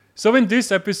So in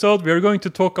this episode, we're going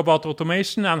to talk about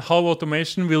automation and how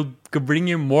automation will bring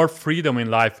you more freedom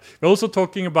in life. We're also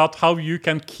talking about how you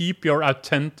can keep your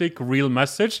authentic, real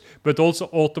message, but also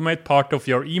automate part of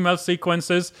your email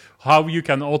sequences, how you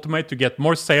can automate to get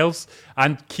more sales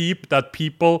and keep that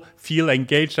people feel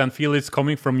engaged and feel it's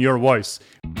coming from your voice.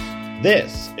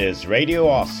 This is Radio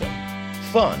AweSM.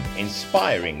 Fun,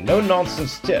 inspiring,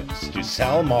 no-nonsense tips to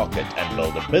sell, market, and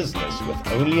build a business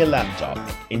with only a laptop,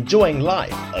 enjoying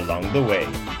life along the way.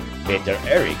 Peter,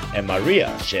 Eric, and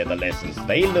Maria share the lessons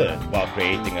they learned while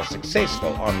creating a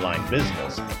successful online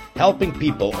business, helping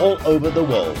people all over the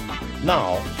world.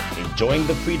 Now, enjoying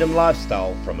the freedom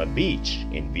lifestyle from a beach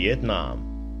in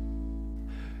Vietnam.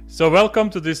 So welcome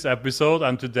to this episode,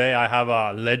 and today I have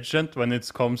a legend when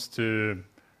it comes to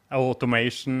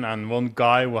automation, and one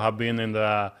guy who have been in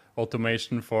the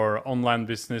automation for online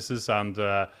businesses and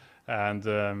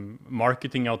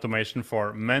marketing automation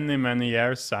for many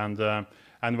years.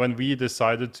 And when we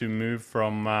decided to move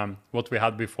from what we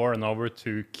had before and over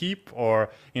to Keep or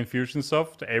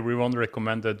Infusionsoft, everyone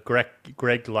recommended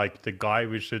Greg like the guy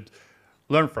we should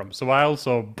learn from. So I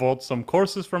also bought some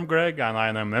courses from Greg, and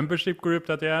I'm in a membership group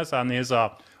that he has, and he's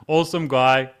a awesome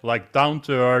guy, like down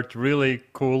to earth, really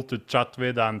cool to chat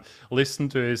with and listen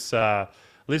to his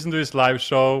live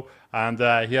show. And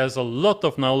he has a lot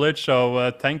of knowledge.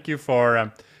 So thank you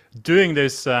for doing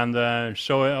this and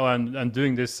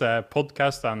doing this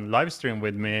podcast and live stream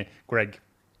with me, Greg.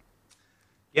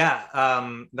 Yeah,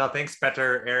 no, thanks,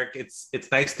 Petter. Eric,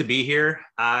 it's nice to be here.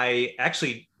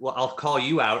 I'll call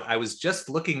you out. I was just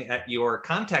looking at your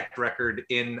contact record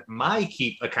in my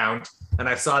Keep account, and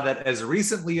I saw that as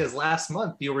recently as last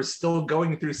month, you were still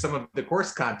going through some of the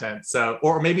course content. So,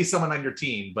 or maybe someone on your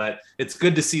team, but it's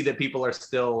good to see that people are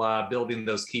still building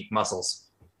those Keep muscles.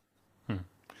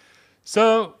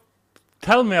 So,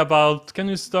 can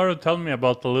you start tell me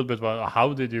about a little bit about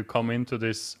how did you come into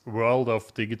this world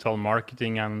of digital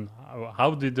marketing, and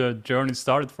how did the journey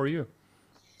start for you?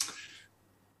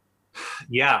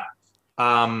 Yeah.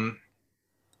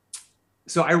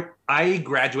 So I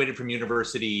graduated from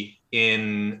university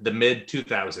in the mid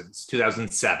 2000s,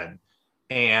 2007.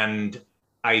 And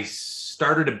I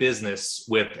started a business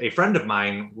with a friend of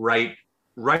mine right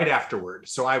afterward.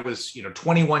 So I was,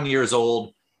 21 years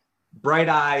old,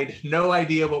 bright-eyed, no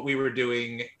idea what we were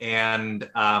doing. And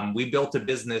we built a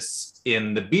business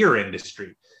in the beer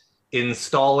industry,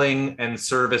 installing and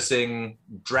servicing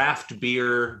draft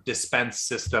beer dispense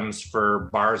systems for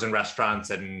bars and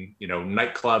restaurants and,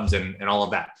 nightclubs and all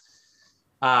of that.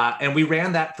 And we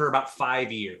ran that for about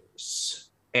 5 years,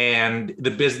 and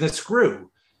the business grew.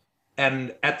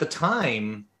 And at the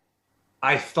time,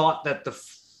 I thought that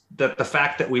the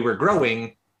fact that we were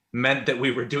growing meant that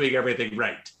we were doing everything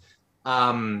right.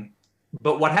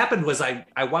 But what happened was I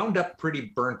wound up pretty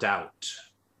burnt out.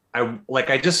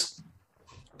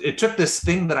 It took this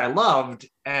thing that I loved,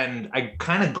 and I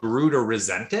kind of grew to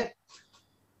resent it.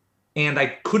 And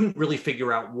I couldn't really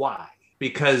figure out why,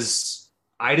 because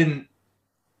I didn't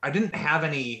have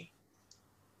an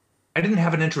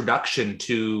introduction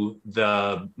to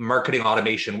the marketing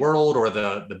automation world or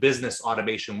the business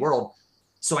automation world.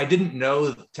 So I didn't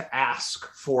know to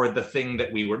ask for the thing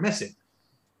that we were missing.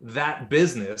 That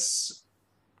business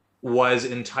was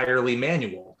entirely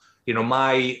manual.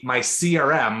 My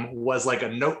CRM was like a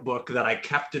notebook that I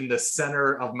kept in the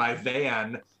center of my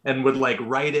van and would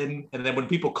write in. And then when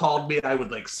people called me, I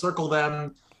would circle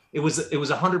them. It was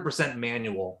 100%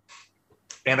 manual.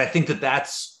 And I think that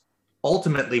that's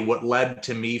ultimately what led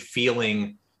to me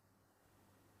feeling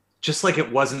just like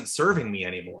it wasn't serving me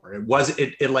anymore.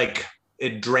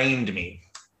 It drained me.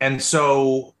 And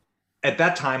so at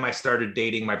that time, I started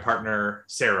dating my partner,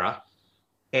 Sarah,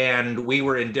 and we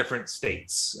were in different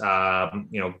states,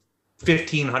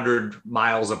 1,500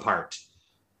 miles apart.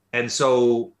 And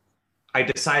so I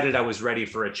decided I was ready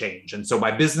for a change. And so my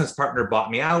business partner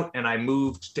bought me out, and I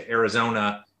moved to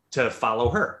Arizona to follow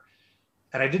her.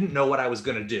 And I didn't know what I was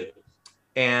going to do.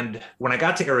 And when I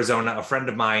got to Arizona, a friend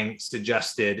of mine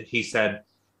he said,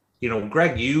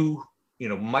 Greg, you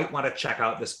might want to check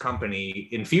out this company,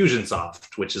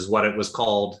 Infusionsoft, which is what it was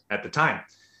called at the time.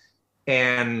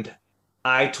 And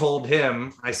I told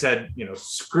him, I said,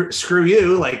 screw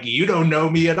you, you don't know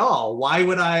me at all. Why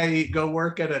would I go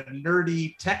work at a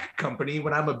nerdy tech company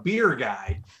when I'm a beer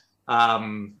guy?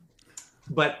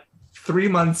 But 3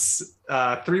 months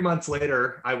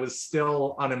later, I was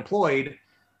still unemployed.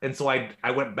 And so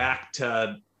I went back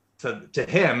to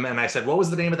him, and I said, what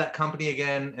was the name of that company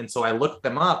again? And so I looked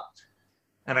them up,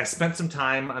 and I spent some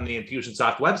time on the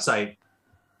Infusionsoft website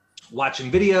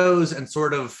watching videos and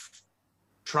sort of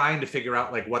trying to figure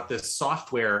out what this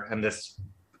software and this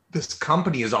this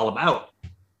company is all about.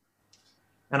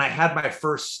 And I had my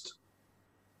first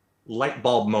light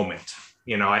bulb moment.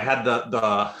 I had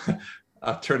the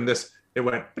I'll turn this, it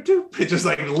went, it just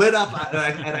like lit up.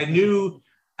 And I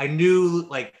knew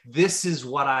like, this is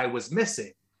what I was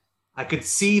missing. I could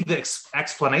see the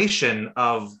explanation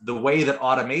of the way that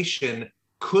automation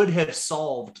could have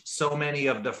solved so many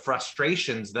of the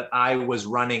frustrations that I was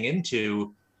running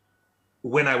into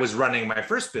when I was running my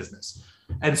first business.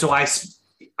 And so I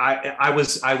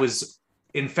was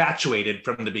infatuated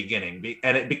from the beginning,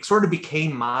 and it sort of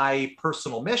became my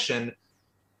personal mission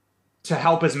to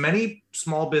help as many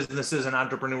small businesses and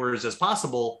entrepreneurs as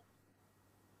possible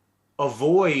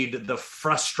avoid the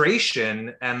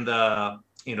frustration and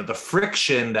the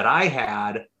friction that I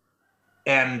had,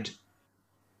 and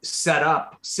set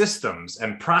up systems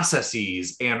and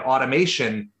processes and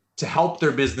automation to help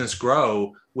their business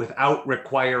grow without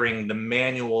requiring the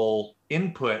manual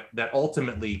input that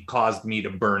ultimately caused me to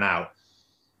burn out.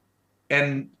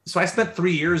 And so I spent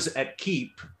 3 years at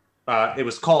Keep. It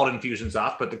was called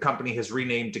Infusionsoft, but the company has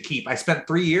renamed to Keep. I spent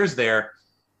 3 years there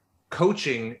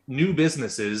coaching new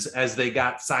businesses as they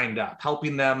got signed up,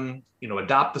 helping them,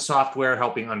 adopt the software,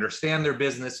 helping understand their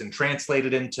business and translate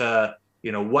it into,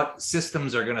 what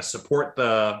systems are going to support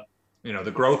the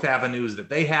growth avenues that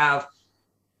they have.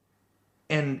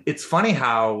 And it's funny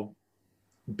how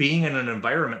being in an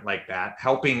environment like that,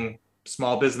 helping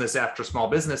small business after small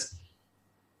business,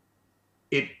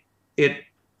 it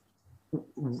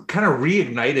kind of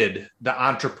reignited the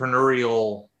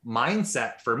entrepreneurial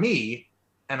mindset for me.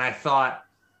 And I thought,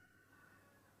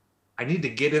 I need to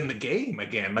get in the game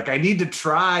again. Like, I need to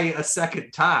try a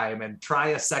second time and try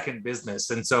a second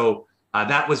business. And so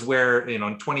that was where, in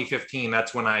 2015,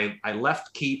 that's when I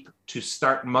left Keep to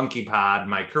start MonkeyPod,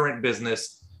 my current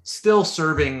business, still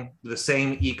serving the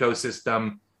same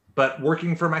ecosystem, but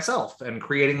working for myself and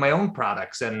creating my own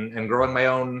products and growing my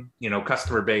own,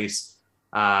 customer base,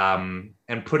 and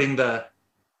putting the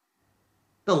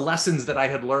lessons that I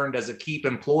had learned as a Keep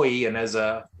employee and as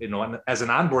an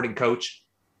onboarding coach,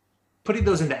 putting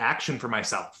those into action for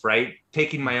myself, right?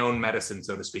 Taking my own medicine,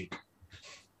 so to speak.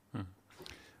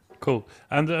 Cool.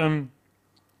 And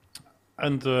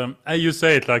you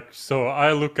say it like, so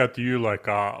I look at you like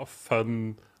a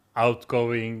fun,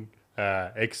 outgoing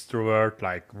extrovert,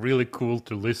 like really cool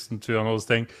to listen to and all those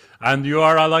things. And you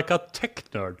are like a tech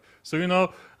nerd. So,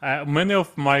 many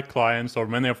of my clients, or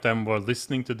many of them were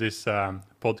listening to this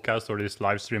podcast or this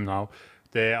live stream now,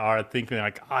 they are thinking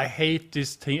like, I hate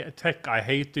this tech, I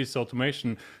hate this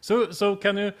automation. So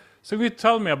can you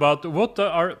tell me about what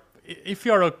are, if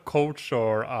you're a coach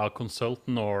or a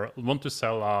consultant or want to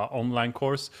sell an online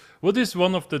course, what is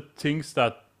one of the things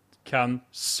that can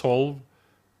solve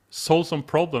some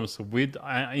problems with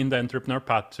in the entrepreneur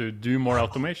path to do more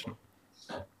automation?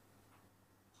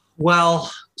 Well,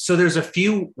 so there's a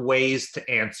few ways to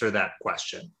answer that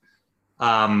question.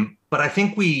 But I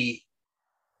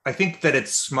think that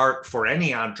it's smart for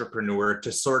any entrepreneur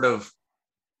to sort of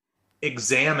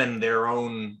examine their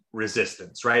own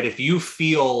resistance, right? If you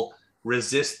feel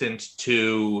resistant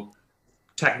to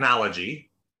technology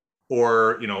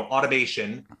or,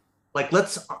 automation, like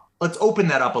let's open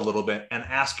that up a little bit and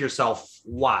ask yourself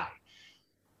why.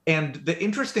 And the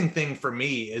interesting thing for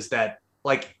me is that,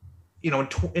 like,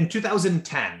 in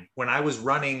 2010, when I was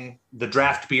running the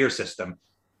draft beer system,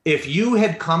 if you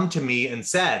had come to me and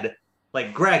said,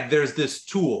 like, Greg, there's this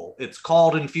tool, it's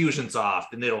called Infusionsoft,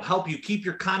 and it'll help you keep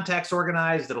your contacts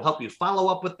organized, it'll help you follow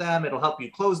up with them, it'll help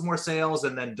you close more sales,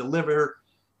 and then deliver,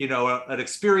 an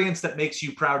experience that makes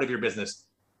you proud of your business,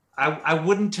 I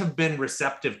wouldn't have been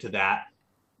receptive to that,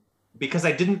 because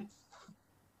I didn't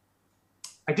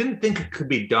think it could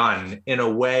be done in a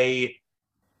way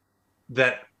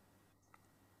that,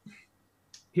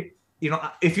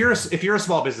 if you're a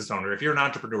small business owner, if you're an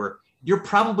entrepreneur, you're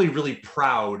probably really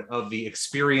proud of the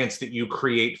experience that you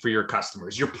create for your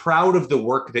customers. You're proud of the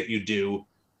work that you do,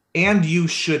 and you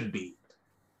should be.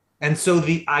 And so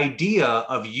the idea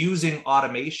of using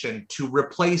automation to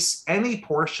replace any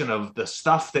portion of the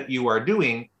stuff that you are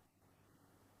doing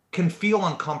can feel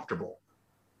uncomfortable,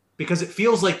 because it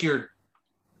feels like you're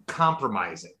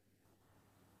compromising.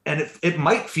 And it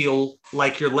might feel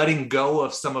like you're letting go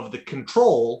of some of the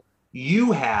control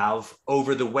you have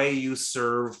over the way you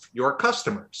serve your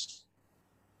customers.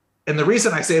 And the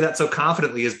reason I say that so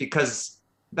confidently is because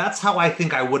that's how I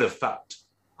think I would have felt.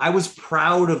 I was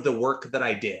proud of the work that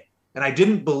I did, and I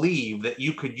didn't believe that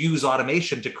you could use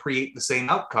automation to create the same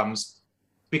outcomes,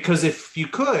 because if you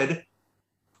could,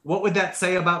 what would that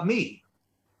say about me,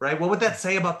 right? What would that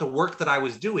say about the work that I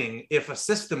was doing if a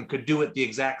system could do it the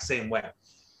exact same way?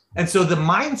 And so the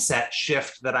mindset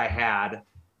shift that I had,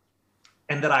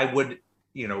 and that I would,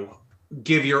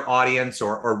 give your audience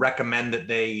or recommend that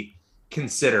they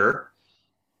consider,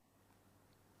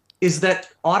 is that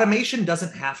automation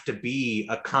doesn't have to be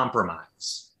a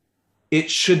compromise. It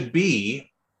should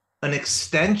be an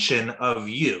extension of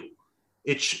you.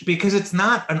 Because it's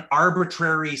not an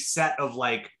arbitrary set of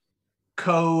like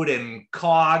code and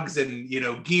cogs and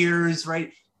gears,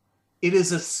 right? It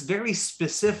is a very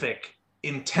specific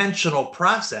intentional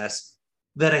process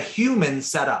that a human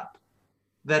set up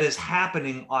that is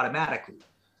happening automatically.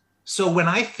 So when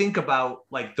I think about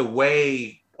like the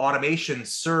way automation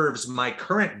serves my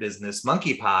current business,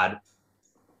 MonkeyPod,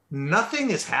 nothing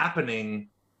is happening.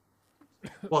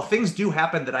 Well, things do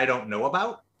happen that I don't know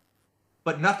about,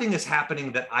 but nothing is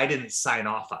happening that I didn't sign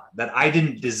off on, that I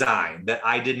didn't design, that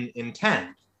I didn't intend.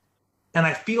 And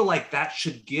I feel like that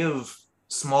should give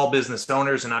small business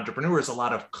owners and entrepreneurs a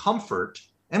lot of comfort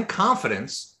and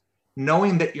confidence,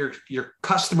 knowing that your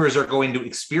customers are going to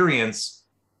experience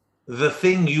the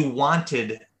thing you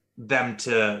wanted them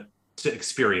to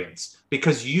experience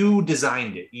because you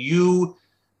designed it. You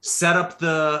set up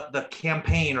the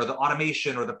campaign or the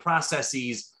automation or the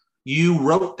processes. You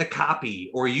wrote the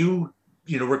copy, or you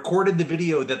recorded the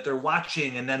video that they're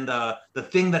watching, and then the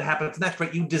thing that happens next,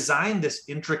 right? You designed this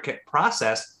intricate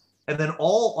process, and then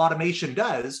all automation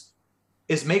does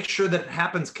is make sure that it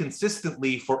happens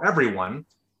consistently for everyone,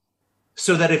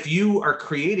 so that if you are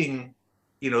creating,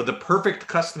 the perfect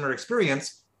customer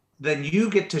experience, then you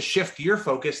get to shift your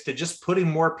focus to just putting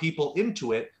more people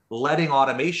into it, letting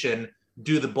automation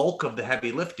do the bulk of the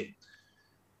heavy lifting.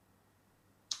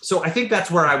 So I think that's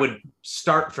where I would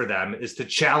start for them, is to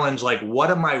challenge, like,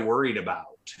 what am I worried about?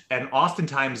 And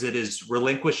oftentimes it is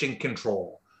relinquishing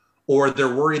control, or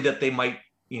they're worried that they might,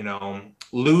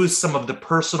 lose some of the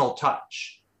personal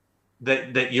touch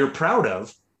that you're proud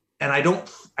of. And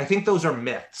I think those are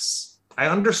myths. I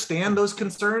understand those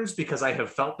concerns because I have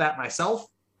felt that myself,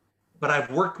 but I've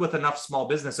worked with enough small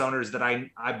business owners that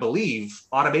I believe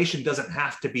automation doesn't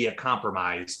have to be a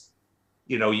compromise.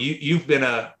 You've been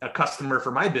a customer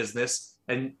for my business,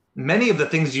 and many of the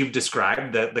things you've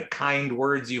described, the kind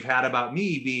words you've had about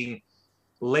me being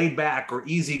laid back or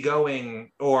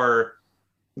easygoing or,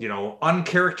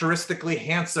 uncharacteristically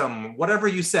handsome, whatever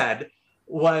you said,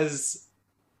 was,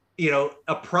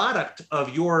 a product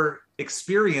of your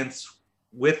experience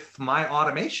with my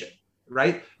automation,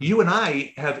 right? You and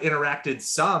I have interacted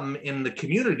some in the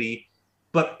community,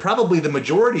 but probably the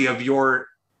majority of your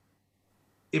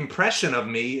impression of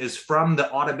me is from the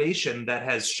automation that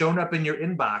has shown up in your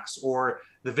inbox or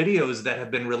the videos that have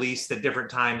been released at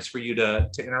different times for you to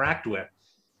interact with.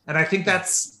 And I think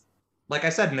that's, like I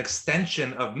said, an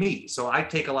extension of me. So I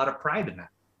take a lot of pride in that.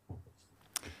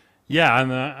 Yeah,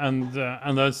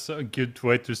 and that's a good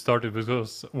way to start it,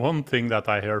 because one thing that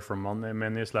I hear from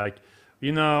many is like,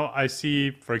 I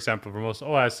see, for example, from us,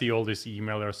 I see all this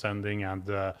email they're sending, and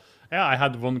I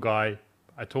had one guy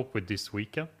I talked with this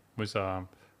weekend.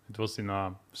 It was in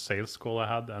a sales call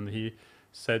I had, and he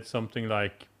said something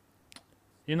like,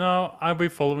 I've been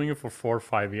following you for 4 or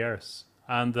 5 years,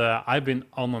 and I've been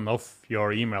on and off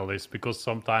your email list because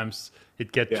sometimes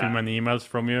it gets too many emails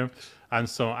from you.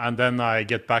 And then I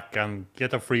get back and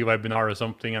get a free webinar or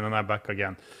something, and then I'm back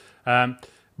again.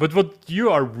 But what you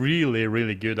are really,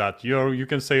 really good at, you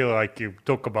can say, like, you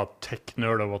talk about tech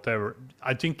nerd or whatever.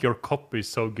 I think your copy is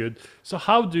so good. So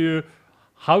how do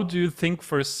you think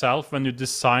for yourself when you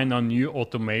design a new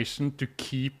automation to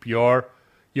keep your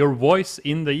voice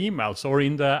in the emails or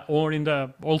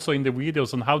also in the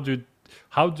videos? And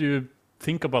how do you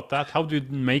think about that? How do you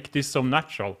make this so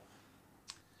natural?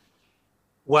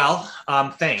 Well,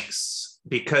 thanks,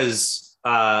 because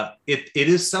it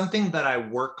is something that I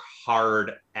work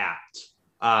hard at,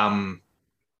 and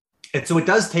so it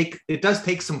does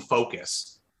take some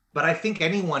focus. But I think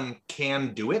anyone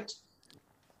can do it.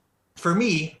 For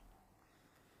me,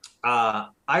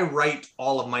 I write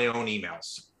all of my own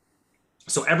emails,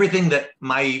 so everything that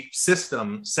my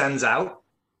system sends out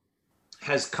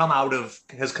has come out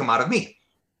of me,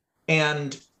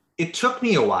 and it took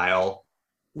me a while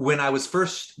when I was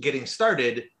first getting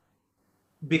started,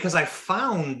 because I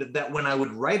found that when I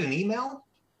would write an email,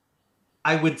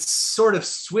 I would sort of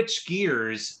switch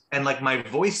gears, and like my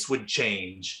voice would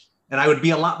change, and I would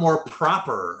be a lot more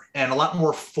proper and a lot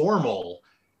more formal.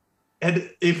 And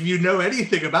if you know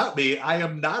anything about me, I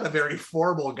am not a very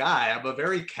formal guy. I'm a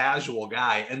very casual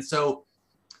guy. And so,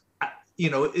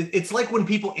 it's like when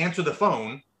people answer the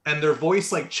phone and their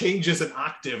voice like changes an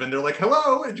octave and they're like,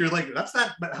 hello. And you're like, that's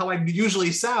not how I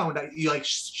usually sound. You like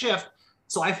shift.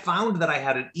 So I found that I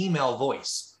had an email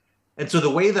voice. And so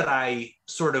the way that I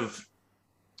sort of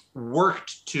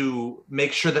worked to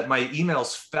make sure that my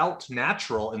emails felt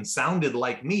natural and sounded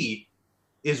like me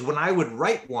is when I would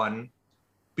write one,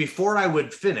 before I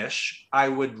would finish, I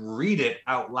would read it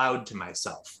out loud to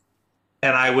myself.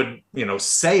 And I would,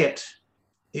 say it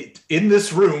in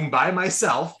this room by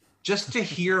myself just to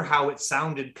hear how it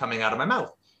sounded coming out of my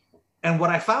mouth. And what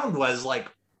I found was, like,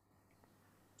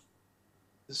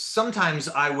 sometimes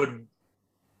I would,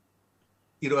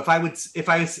 if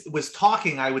I was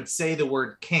talking, I would say the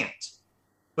word can't.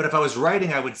 But if I was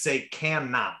writing, I would say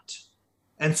cannot.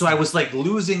 And so I was like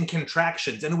losing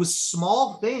contractions, and it was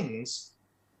small things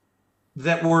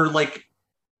that were like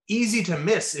easy to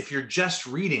miss if you're just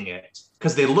reading it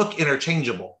because they look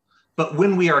interchangeable. But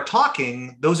when we are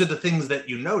talking, those are the things that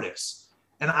you notice.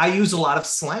 And I use a lot of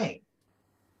slang.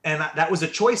 And that was a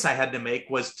choice I had to make,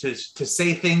 was to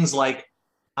say things like,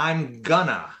 I'm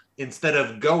gonna, instead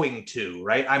of going to,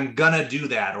 right? I'm gonna do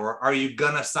that. Or are you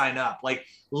gonna sign up? Like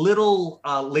little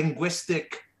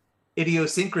linguistic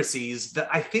idiosyncrasies that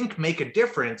I think make a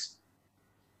difference.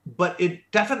 But it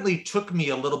definitely took me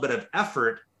a little bit of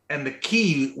effort. And the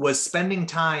key was spending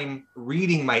time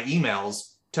reading my emails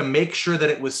to make sure that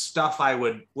it was stuff I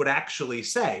would actually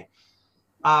say.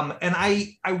 And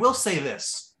I will say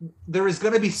this, there is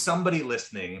going to be somebody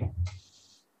listening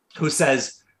who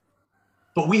says,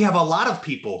 but we have a lot of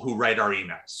people who write our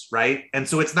emails, right? And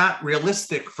so it's not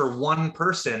realistic for one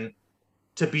person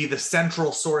to be the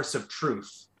central source of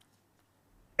truth.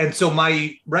 And so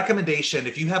my recommendation,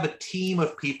 if you have a team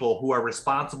of people who are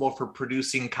responsible for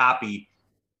producing copy,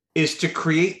 is to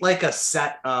create like a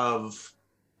set of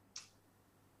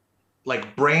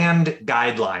like brand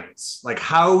guidelines, like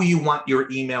how you want your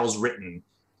emails written,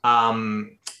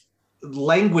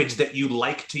 language that you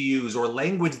like to use or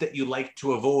language that you like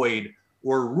to avoid,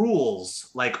 or rules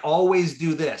like always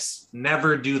do this,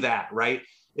 never do that, right?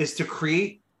 Is to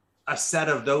create a set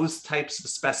of those types of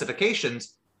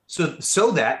specifications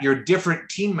so that your different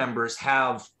team members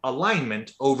have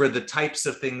alignment over the types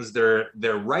of things they're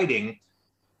writing.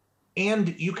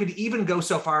 And you could even go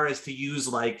so far as to use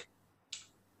like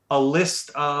a list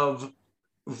of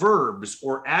verbs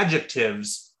or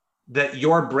adjectives that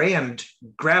your brand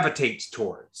gravitates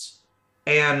towards.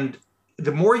 And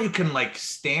the more you can like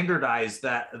standardize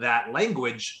that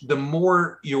language, the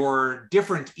more your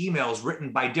different emails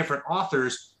written by different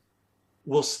authors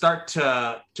will start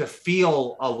to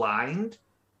feel aligned,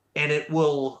 and it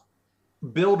will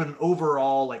build an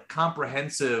overall like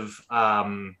comprehensive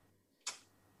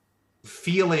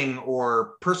feeling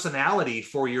or personality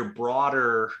for your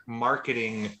broader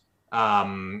marketing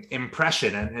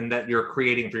impression and that you're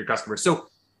creating for your customers. So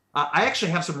I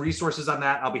actually have some resources on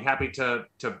that. I'll be happy to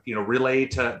relay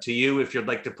to you if you'd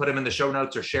like to put them in the show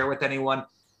notes or share with anyone,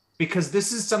 because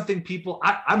this is something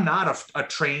I'm not a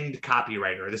trained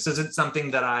copywriter. This isn't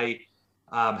something that I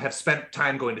have spent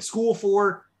time going to school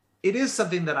for. It is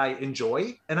something that I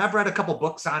enjoy, and I've read a couple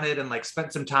books on it and like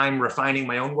spent some time refining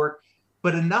my own work.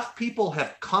 But enough people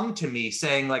have come to me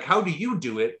saying like, how do you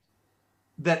do it?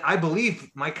 That I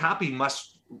believe my copy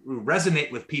must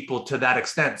resonate with people to that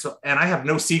extent. So, and I have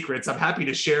no secrets. I'm happy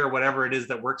to share whatever it is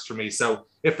that works for me. So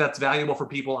if that's valuable for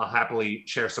people, I'll happily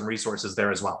share some resources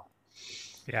there as well.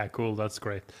 Yeah, cool. That's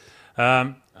great.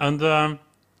 And can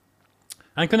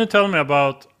you tell me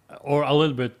about, or a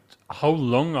little bit, how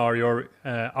long are your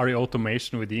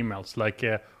automation with emails? Like,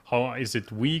 how is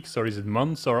it weeks or is it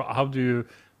months, or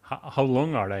how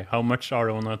long are they? How much are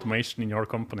on automation in your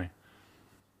company?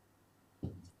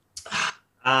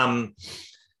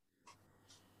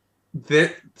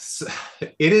 It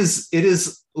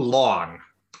is long.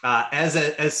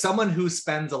 As someone who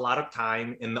spends a lot of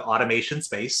time in the automation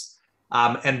space,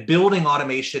 and building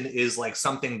automation is like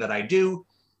something that I do.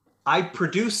 I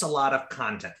produce a lot of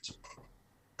content,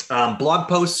 blog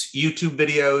posts, YouTube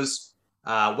videos,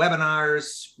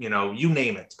 webinars, you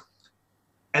name it.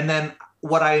 And then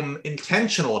what I'm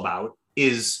intentional about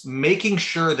is making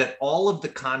sure that all of the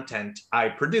content I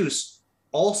produce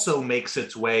also makes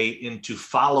its way into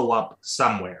follow-up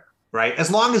somewhere, right? As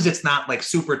long as it's not like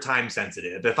super time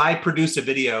sensitive. If I produce a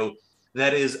video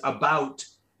that is about,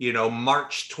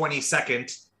 March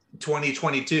 22nd,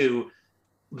 2022,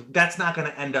 that's not going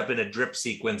to end up in a drip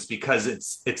sequence because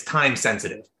it's time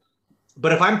sensitive.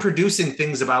 But if I'm producing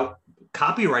things about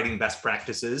copywriting best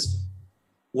practices,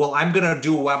 well, I'm going to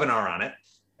do a webinar on it.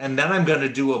 And then I'm going to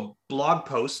do a blog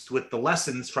post with the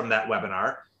lessons from that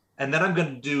webinar. And then I'm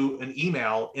going to do an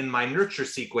email in my nurture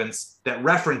sequence that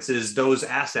references those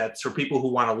assets for people who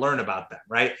want to learn about them,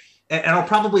 right? And I'll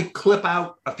probably clip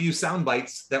out a few sound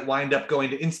bites that wind up going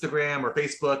to Instagram or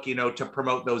Facebook, to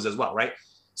promote those as well, right?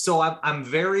 So I'm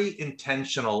very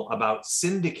intentional about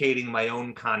syndicating my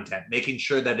own content, making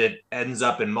sure that it ends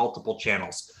up in multiple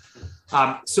channels.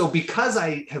 So because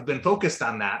I have been focused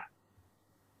on that,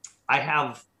 I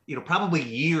have, probably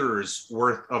years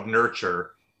worth of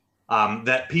nurture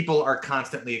that people are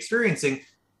constantly experiencing,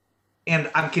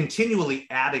 and I'm continually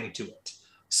adding to it.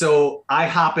 So I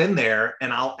hop in there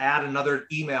and I'll add another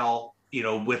email,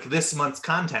 with this month's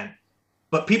content,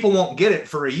 but people won't get it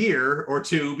for a year or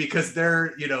two because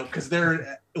they're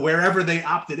wherever they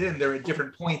opted in, they're at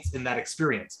different points in that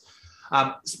experience.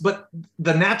 But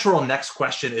the natural next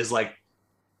question is like,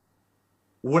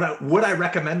 would I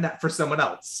recommend that for someone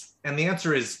else? And the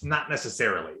answer is not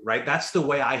necessarily, right? That's the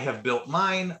way I have built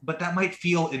mine, but that might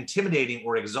feel intimidating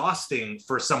or exhausting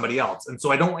for somebody else. And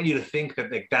so I don't want you to think that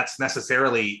that's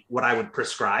necessarily what I would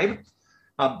prescribe.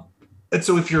 And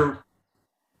so if you're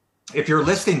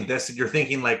listening to this and you're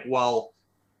thinking like, well,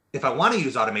 if I want to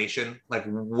use automation, like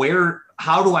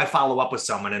how do I follow up with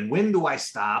someone and when do I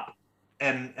stop?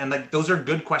 And like, those are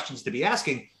good questions to be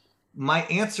asking. My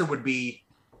answer would be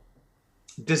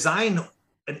design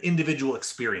an individual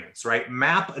experience, right?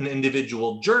 Map an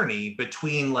individual journey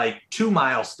between like two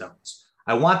milestones.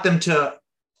 I want them to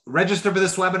register for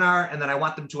this webinar, and then I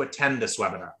want them to attend this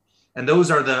webinar. And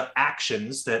those are the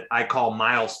actions that I call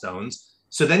milestones.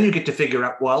 So then you get to figure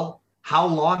out, well, how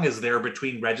long is there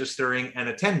between registering and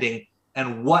attending,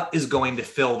 and what is going to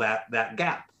fill that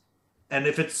gap? And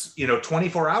if it's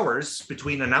 24 hours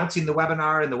between announcing the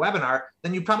webinar and the webinar,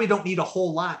 then you probably don't need a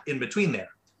whole lot in between there.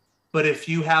 But if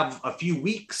you have a few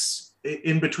weeks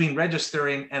in between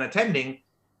registering and attending,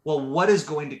 well, what is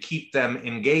going to keep them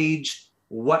engaged?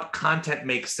 What content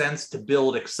makes sense to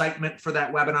build excitement for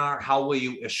that webinar? How will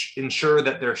you ensure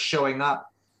that they're showing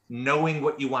up, knowing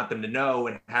what you want them to know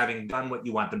and having done what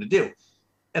you want them to do?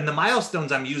 And the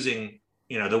milestones I'm using,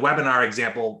 the webinar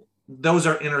example, those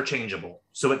are interchangeable.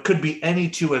 So it could be any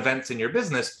two events in your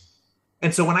business.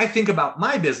 And so when I think about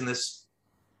my business,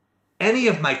 any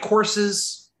of my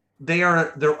courses, they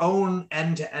are their own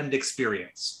end-to-end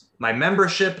experience. My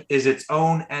membership is its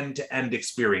own end-to-end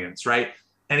experience, right?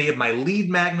 Any of my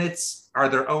lead magnets are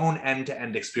their own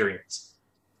end-to-end experience.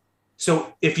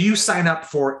 So if you sign up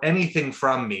for anything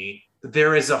from me,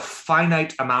 there is a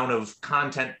finite amount of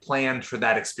content planned for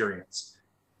that experience.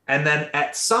 And then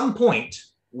at some point,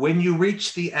 when you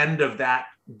reach the end of that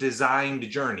designed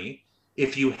journey,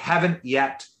 if you haven't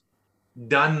yet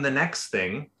done the next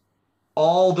thing,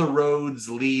 all the roads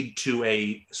lead to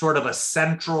a sort of a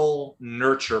central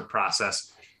nurture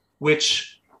process,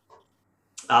 which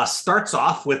starts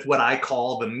off with what I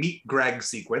call the Meet Greg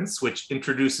sequence, which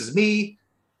introduces me,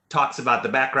 talks about the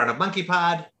background of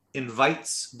MonkeyPod,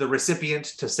 invites the recipient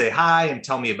to say hi and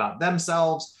tell me about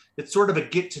themselves. It's sort of a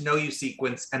get to know you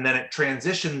sequence, and then it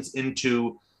transitions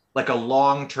into like a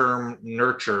long-term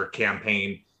nurture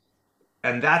campaign.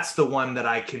 And that's the one that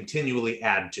I continually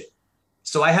add to.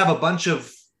 So I have a bunch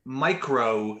of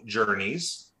micro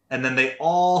journeys, and then they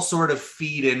all sort of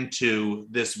feed into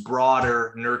this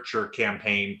broader nurture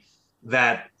campaign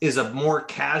that is a more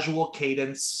casual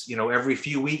cadence, every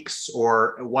few weeks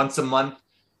or once a month.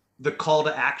 The call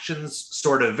to actions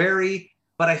sort of vary,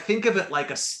 but I think of it like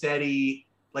a steady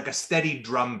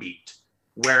drum beat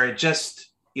where it just,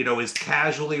 is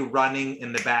casually running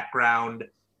in the background.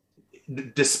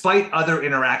 Despite other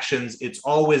interactions, it's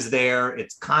always there.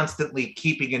 It's constantly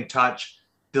keeping in touch,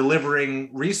 delivering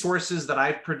resources that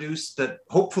I've produced that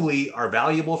hopefully are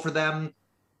valuable for them,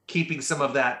 keeping some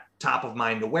of that top of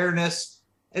mind awareness,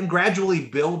 and gradually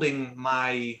building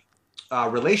my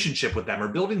relationship with them or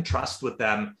building trust with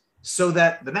them so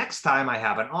that the next time I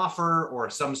have an offer or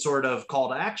some sort of call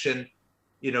to action,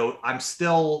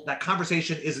 that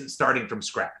conversation isn't starting from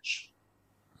scratch.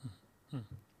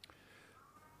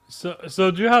 So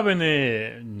do you have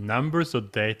any numbers or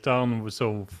data on,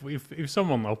 so if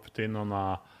someone opt in on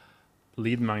a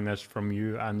lead magnet from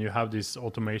you and you have this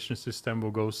automation system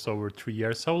that goes over 3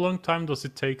 years, how long time does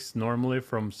it take normally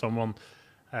from someone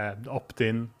opt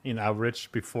in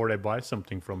average before they buy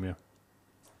something from you?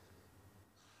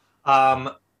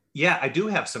 Yeah, I do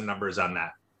have some numbers on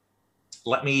that.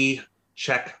 Let me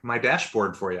check my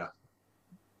dashboard for you.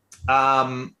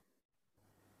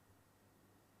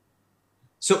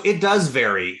 So it does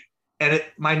vary, and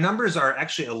my numbers are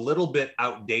actually a little bit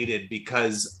outdated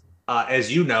because,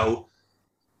 as you know,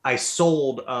 I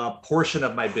sold a portion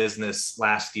of my business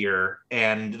last year,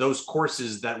 and those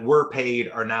courses that were paid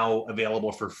are now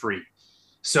available for free.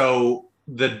 So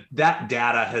that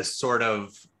data has sort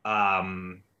of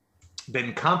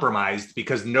been compromised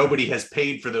because nobody has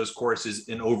paid for those courses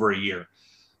in over a year.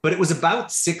 But it was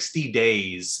about 60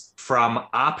 days from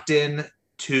opt-in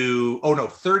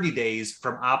 30 days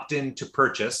from opt-in to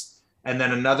purchase, and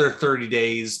then another 30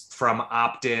 days from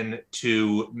opt-in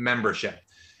to membership.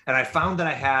 And I found that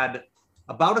I had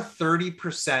about a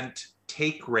 30%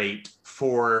 take rate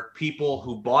for people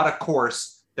who bought a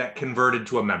course that converted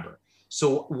to a member.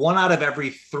 So 1 out of every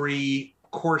 3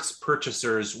 course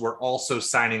purchasers were also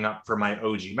signing up for my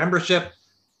OG membership.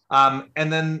 And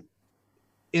then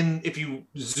if you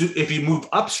move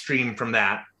upstream from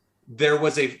that, there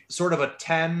was a sort of a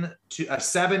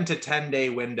 7 to 10 day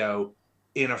window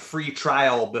in a free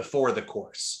trial before the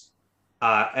course.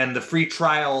 And the free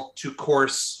trial to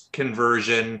course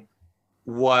conversion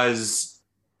was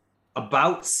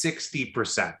about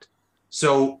 60%.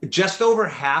 So just over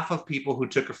half of people who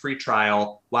took a free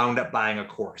trial wound up buying a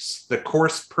course. The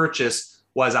course purchase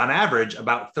was on average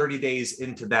about 30 days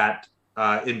into that,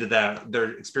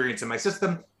 their experience in my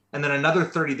system. And then another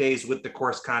 30 days with the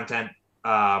course content,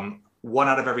 1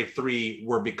 out of every 3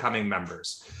 were becoming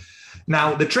members.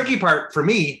 Now, the tricky part for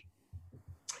me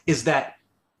is that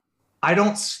I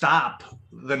don't stop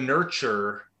the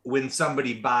nurture when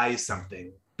somebody buys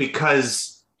something,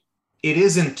 because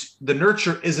the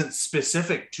nurture isn't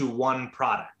specific to one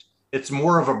product. It's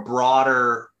more of a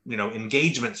broader,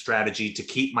 engagement strategy to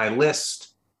keep my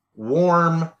list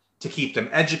warm, to keep them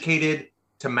educated,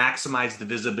 to maximize the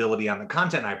visibility on the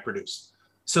content I produce.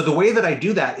 So the way that I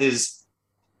do that is,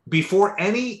 before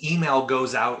any email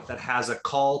goes out that has a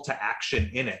call to action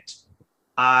in it,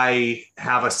 I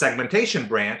have a segmentation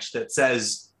branch that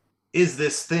says, is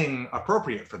this thing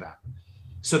appropriate for that?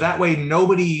 So that way,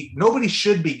 nobody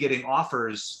should be getting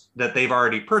offers that they've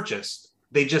already purchased.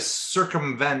 They just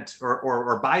circumvent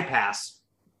or bypass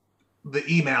the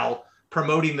email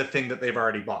promoting the thing that they've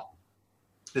already bought.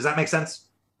 Does that make sense?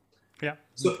 Yeah.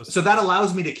 So that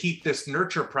allows me to keep this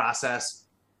nurture process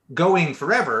going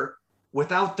forever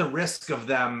without the risk of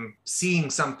them seeing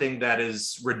something that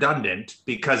is redundant,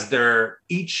 because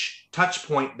each touch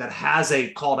point that has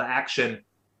a call to action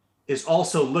is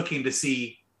also looking to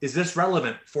see, is this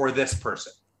relevant for this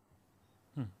person?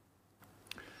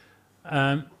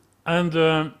 And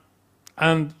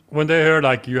when they hear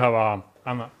like you have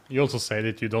you also say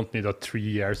that you don't need a 3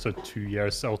 years or 2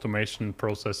 years automation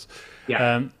process.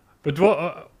 Yeah. But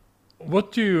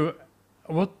what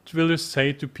will you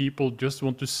say to people just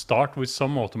want to start with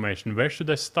some automation? Where should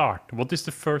they start? What is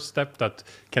the first step that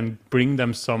can bring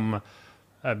them some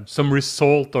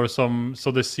result, or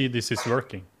so they see this is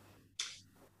working?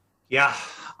 Yeah.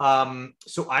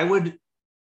 So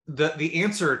the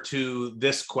answer to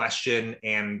this question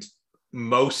and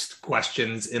most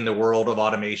questions in the world of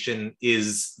automation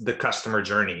is the customer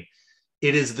journey.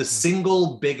 It is the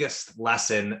single biggest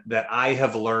lesson that I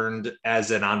have learned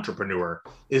as an entrepreneur,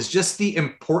 is just the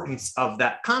importance of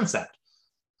that concept.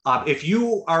 If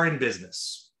you are in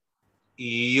business,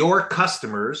 your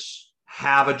customers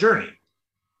have a journey.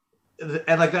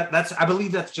 And like I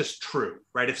believe that's just true,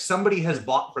 right? If somebody has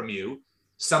bought from you,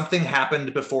 something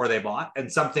happened before they bought and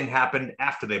something happened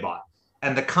after they bought.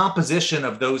 And the composition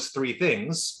of those 3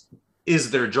 things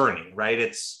is their journey, right?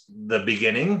 It's the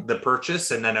beginning, the purchase,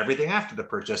 and then everything after the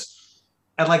purchase.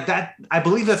 And like that, I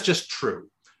believe that's just true.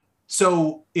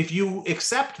 So if you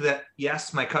accept that,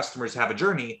 yes, my customers have a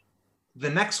journey,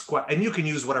 the next and you can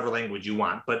use whatever language you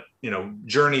want, but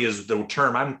journey is the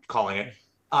term I'm calling it.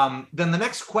 Then the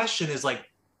next question is like,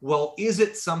 well, is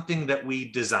it something that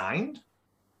we designed,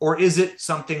 or is it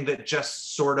something that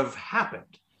just sort of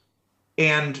happened?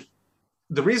 And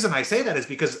the reason I say that is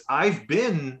because I've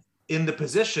been in the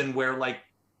position where like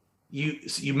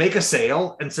you make a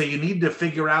sale, and so you need to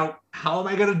figure out, how am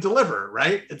I going to deliver,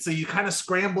 right? And so you kind of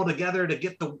scramble together to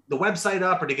get the website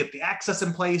up, or to get the access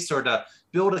in place, or to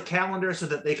build a calendar so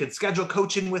that they can schedule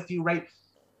coaching with you, right?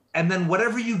 And then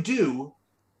whatever you do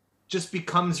just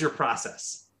becomes your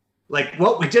process. Like,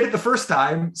 well, we did it the first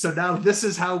time, so now this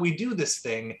is how we do this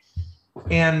thing.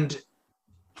 And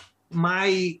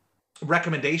my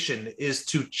recommendation is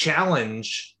to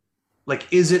challenge, like,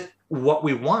 is it what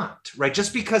we want, right?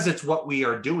 Just because it's what we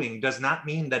are doing does not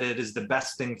mean that it is the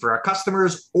best thing for our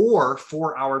customers or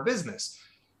for our business.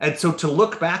 And so to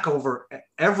look back over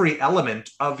every element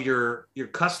of your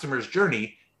customer's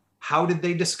journey, how did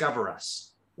they discover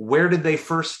us? Where did they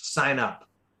first sign up?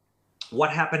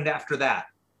 What happened after that?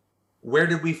 Where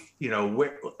did we,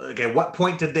 at what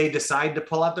point did they decide to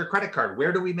pull out their credit card?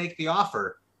 Where do we make the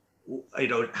offer?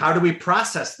 How do we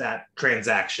process that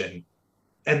transaction?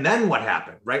 And then what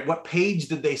happened, right? What page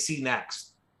did they see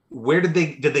next? Where did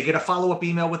they get a follow-up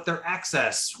email with their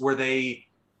access? Were they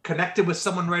connected with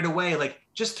someone right away? Like,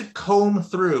 just to comb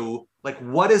through, like,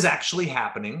 what is actually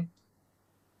happening?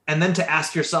 And then to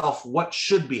ask yourself, what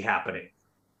should be happening?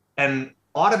 And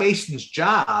automation's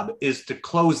job is to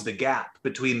close the gap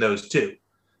between those two.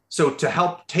 So to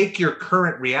help take your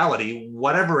current reality,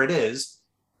 whatever it is,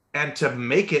 and to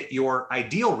make it your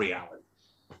ideal reality.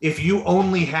 If you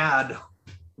only had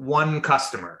one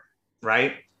customer,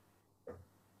 right?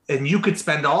 And you could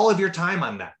spend all of your time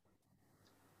on that,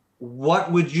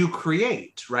 what would you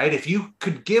create, right? If you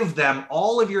could give them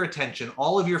all of your attention,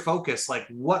 all of your focus, like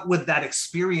what would that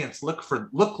experience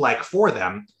look like for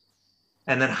them?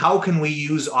 And then how can we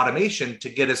use automation to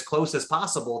get as close as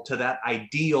possible to that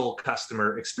ideal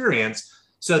customer experience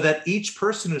so that each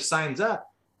person who signs up,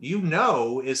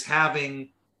 is having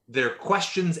their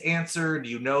questions answered,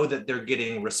 that they're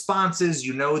getting responses,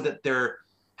 that they're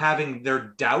having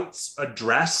their doubts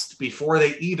addressed before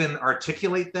they even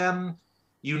articulate them,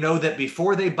 that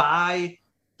before they buy,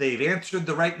 they've answered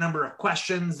the right number of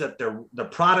questions, that the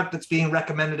product that's being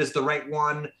recommended is the right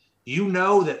one,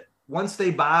 that once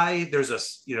they buy, there's a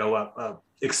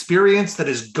experience that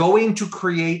is going to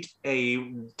create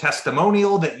a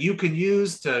testimonial that you can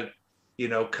use to,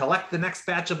 collect the next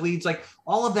batch of leads. Like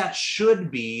all of that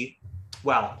should be,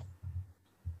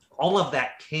 all of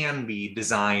that can be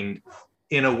designed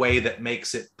in a way that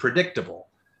makes it predictable.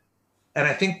 And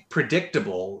I think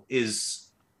predictable it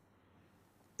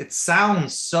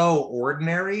sounds so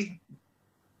ordinary,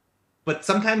 but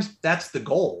sometimes that's the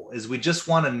goal, is we just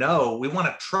want to know, we want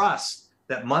to trust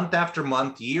that month after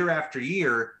month, year after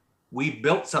year, we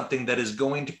built something that is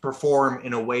going to perform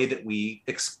in a way that we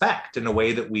expect, in a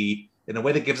way that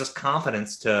gives us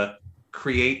confidence to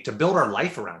build our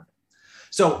life around it.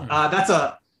 So that's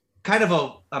a kind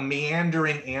of a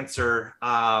meandering answer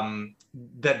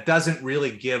that doesn't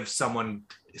really give someone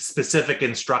specific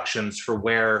instructions for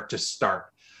where to start.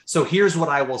 So here's what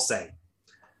I will say.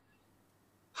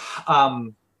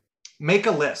 Make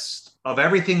a list of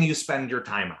everything you spend your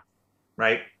time on,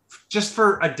 right? Just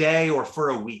for a day or for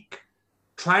a week.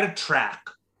 Try to track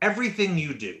everything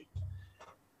you do.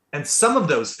 And some of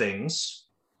those things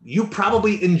you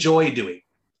probably enjoy doing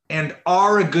and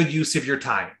are a good use of your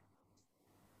time.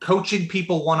 Coaching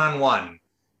people one-on-one,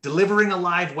 delivering a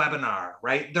live webinar,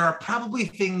 right? There are probably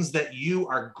things that you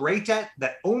are great at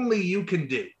that only you can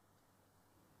do.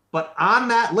 But on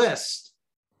that list,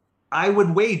 I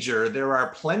would wager there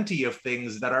are plenty of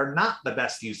things that are not the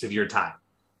best use of your time,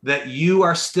 that you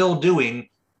are still doing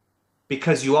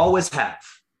because you always have.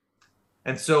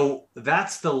 And so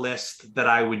that's the list that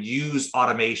I would use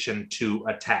automation to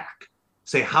attack.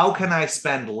 Say, how can I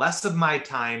spend less of my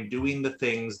time doing the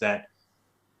things that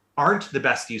aren't the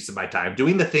best use of my time,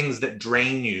 doing the things that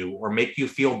drain you or make you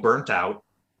feel burnt out,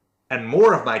 and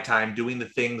more of my time doing the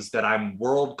things that I'm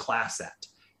world class at.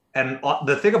 And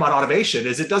the thing about automation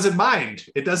is it doesn't mind.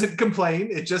 It doesn't complain.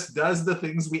 It just does the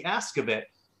things we ask of it.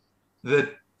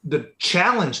 The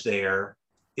challenge there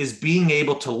is being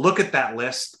able to look at that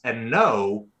list and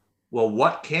know, well,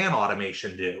 what can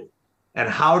automation do? And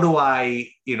how do I,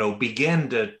 begin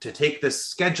to take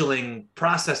this scheduling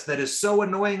process that is so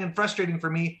annoying and frustrating for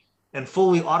me and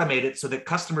fully automate it so that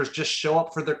customers just show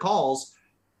up for their calls,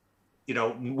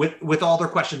 with all their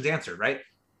questions answered, right?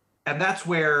 And that's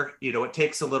where, it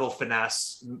takes a little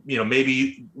finesse,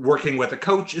 maybe working with a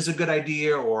coach is a good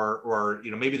idea, or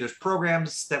maybe there's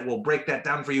programs that will break that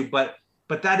down for you. But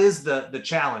that is the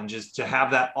challenge, is to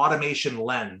have that automation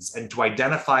lens and to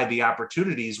identify the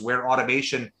opportunities where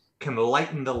automation can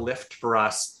lighten the lift for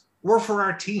us or for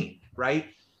our team, right?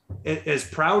 As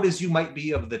proud as you might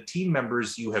be of the team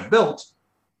members you have built,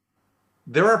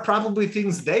 there are probably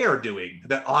things they are doing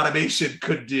that automation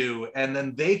could do, and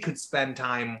then they could spend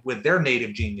time with their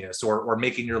native genius or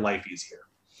making your life easier.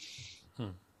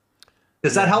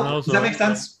 Does that help? Also, does that make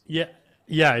sense?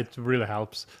 Yeah, it really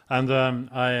helps. And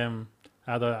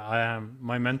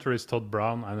my mentor is Todd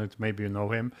Brown, and maybe you know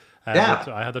him. But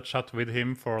I had a chat with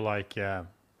him for I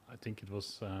think it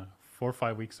was 4 or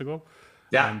 5 weeks ago.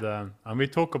 Yeah. And we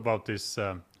talk about this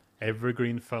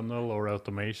evergreen funnel or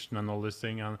automation and all this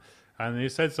thing. And he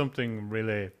said something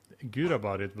really good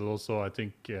about it, but also I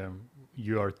think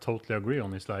you are totally agree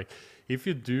on. It's like, if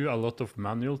you do a lot of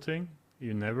manual thing,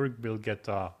 you never will get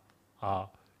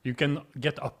you can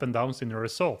get up and downs in the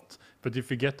result. But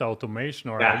if you get automation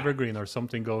or evergreen or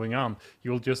something going on,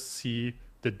 you'll just see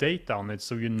the data on it,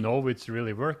 so it's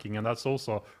really working. And that's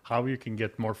also how you can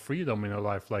get more freedom in your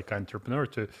life, like an entrepreneur,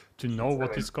 to know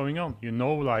what is going on.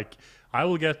 I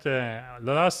will get the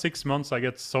last 6 months, I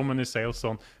get so many sales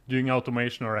on doing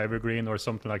automation or evergreen or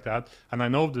something like that. And I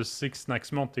know the 6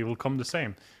 next month, it will come the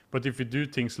same. But if you do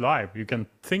things live, you can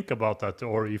think about that.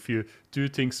 Or if you do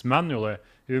things manually,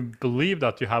 you believe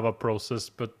that you have a process,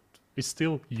 but it's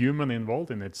still human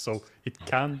involved in it. So it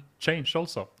can change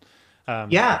also.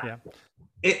 Yeah.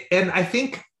 And I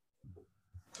think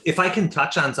if I can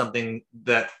touch on something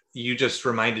that you just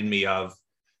reminded me of,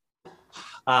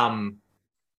 one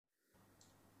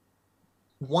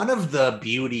of the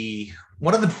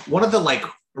like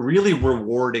really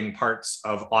rewarding parts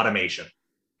of automation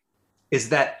is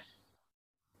that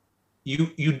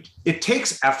it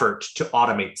takes effort to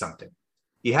automate something.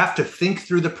 You have to think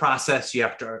through the process, you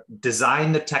have to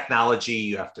design the technology,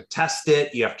 you have to test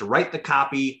it, you have to write the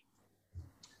copy.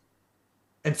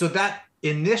 And so that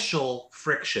initial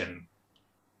friction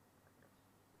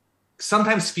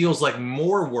sometimes feels like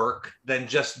more work than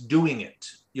just doing it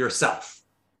yourself.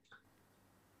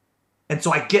 And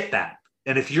so I get that.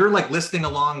 And if you're like listening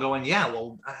along going, yeah,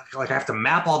 well, like I have to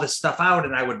map all this stuff out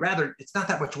and I would rather, it's not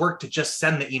that much work to just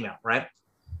send the email, right?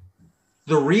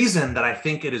 The reason that I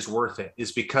think it is worth it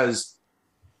is because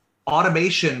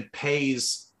automation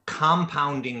pays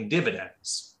compounding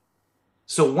dividends.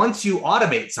 So once you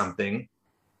automate something,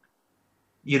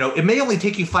 it may only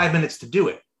take you 5 minutes to do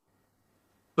it.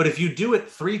 But if you do it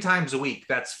 3 times a week,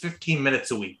 that's 15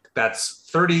 minutes a week. That's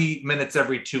 30 minutes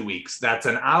every 2 weeks. That's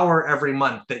an hour every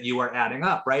month that you are adding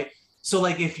up, right? So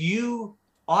like if you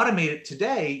automate it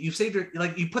today, you saved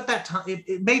you put that time,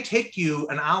 it may take you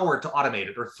an hour to automate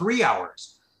it or 3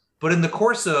 hours. But in the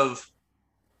course of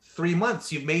 3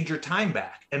 months, you've made your time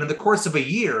back. And in the course of a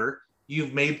year,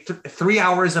 you've made 3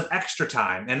 hours of extra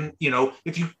time. And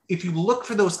if you look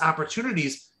for those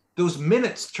opportunities, those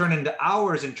minutes turn into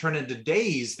hours and turn into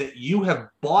days that you have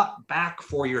bought back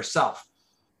for yourself.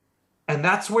 And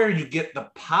that's where you get the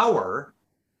power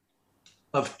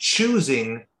of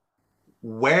choosing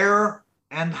where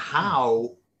and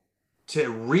how to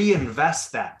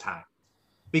reinvest that time.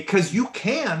 Because you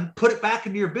can put it back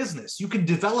into your business. You can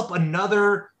develop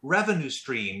another revenue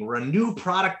stream or a new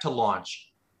product to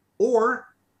launch, or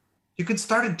you can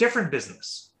start a different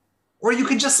business. Or you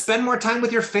can just spend more time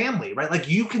with your family, right? Like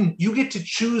you get to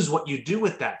choose what you do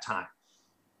with that time.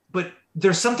 But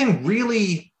there's something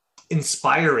really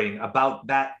inspiring about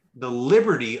that, the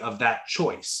liberty of that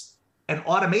choice. And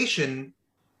automation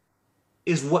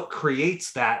is what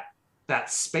creates that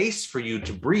space for you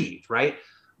to breathe, right?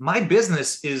 My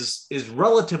business is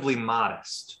relatively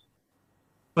modest,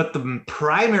 but the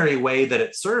primary way that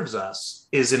it serves us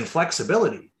is in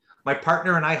flexibility. My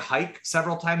partner and I hike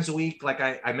several times a week. Like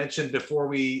I mentioned before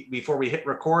we hit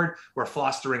record, we're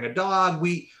fostering a dog.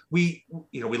 We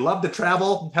love to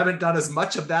travel. Haven't done as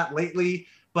much of that lately,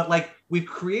 but like we've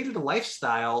created a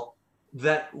lifestyle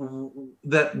that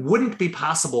wouldn't be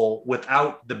possible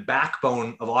without the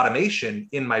backbone of automation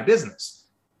in my business.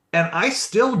 And I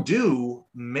still do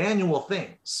manual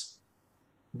things,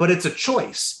 but it's a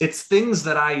choice. It's things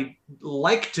that I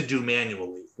like to do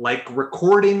manually, like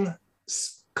recording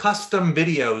custom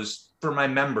videos for my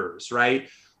members, right?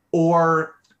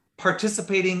 Or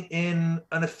participating in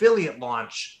an affiliate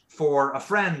launch for a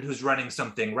friend who's running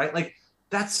something, right? Like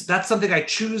that's something I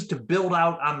choose to build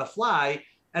out on the fly,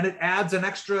 and it adds an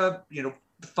extra,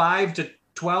 5 to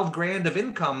 12 grand of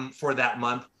income for that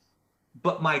month.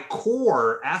 But my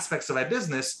core aspects of my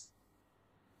business,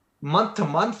 month to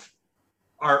month,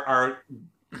 are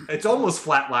it's almost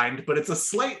flatlined, but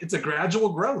it's a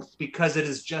gradual growth because it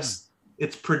is just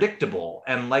it's predictable.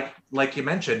 And like you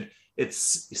mentioned,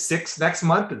 it's 6 next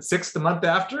month and 6 the month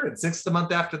after and 6 the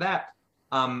month after that.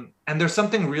 And there's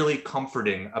something really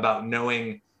comforting about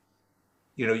knowing,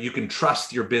 you can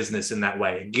trust your business in that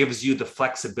way. It gives you the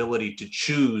flexibility to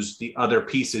choose the other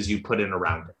pieces you put in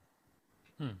around it.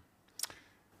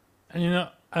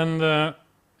 And I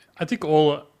think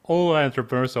all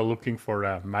entrepreneurs are looking for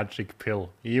a magic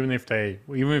pill, even if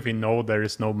we know there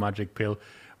is no magic pill.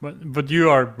 But you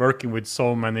are working with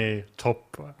so many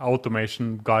top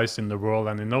automation guys in the world,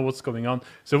 and you know what's going on.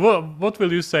 So what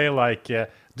will you say, like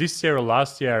this year or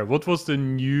last year? What was the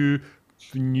new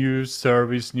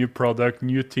service, new product,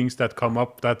 new things that come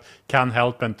up that can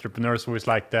help entrepreneurs with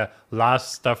like the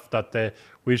last stuff that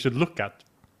we should look at?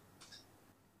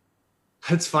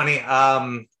 It's funny.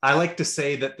 I like to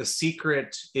say that the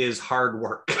secret is hard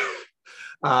work.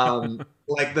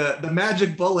 Like the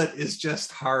magic bullet is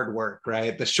just hard work,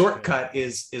 right? The shortcut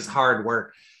is hard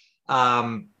work.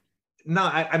 No,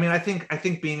 I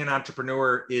think being an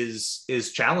entrepreneur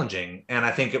is challenging, and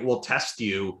I think it will test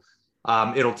you.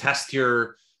 It'll test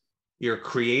your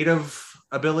creative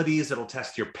abilities. It'll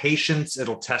test your patience.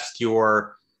 It'll test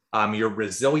your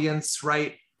resilience,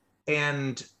 right?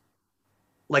 And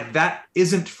like that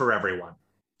isn't for everyone,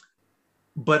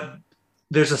 but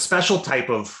there's a special type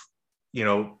of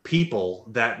people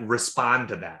that respond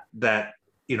to that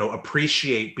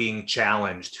appreciate being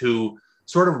challenged, who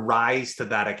sort of rise to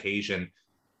that occasion.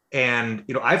 And,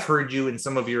 I've heard you in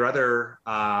some of your other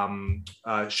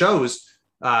shows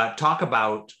talk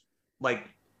about like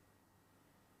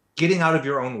getting out of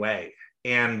your own way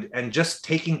and just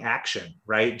taking action,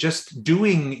 right? Just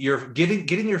getting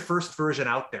your first version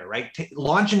out there, right?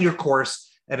 Launching your course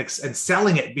and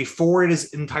selling it before it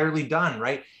is entirely done,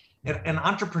 right? And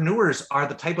entrepreneurs are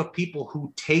the type of people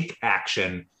who take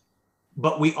action,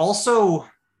 but we also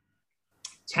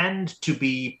tend to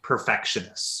be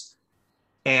perfectionists.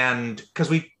 And because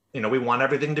we want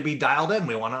everything to be dialed in,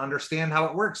 we want to understand how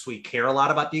it works. We care a lot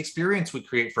about the experience we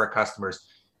create for our customers.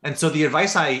 And so the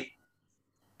advice I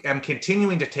am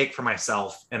continuing to take for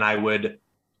myself, and I would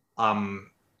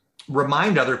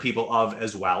remind other people of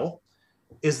as well,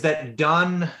 is that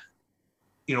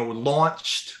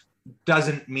launched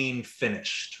doesn't mean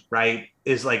finished, right?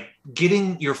 Is like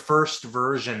getting your first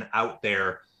version out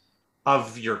there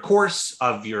of your course,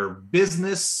 of your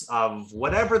business, of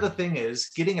whatever the thing is,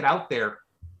 getting it out there.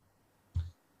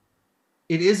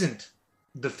 It isn't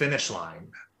the finish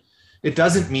line. It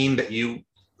doesn't mean that you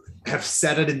have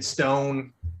set it in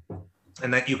stone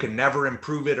and that you can never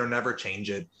improve it or never change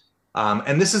it.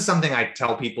 And this is something I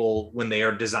tell people when they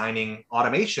are designing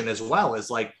automation as well, is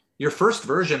like, your first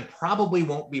version probably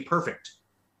won't be perfect,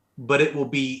 but it will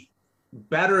be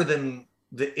better than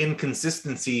the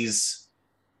inconsistencies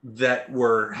that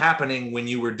were happening when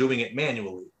you were doing it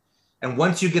manually. And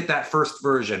once you get that first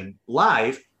version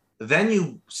live, then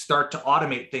you start to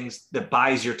automate things that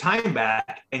buys your time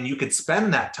back, and you could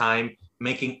spend that time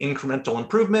making incremental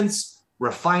improvements,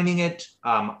 refining it,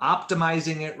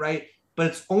 optimizing it, right? But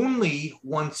it's only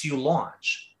once you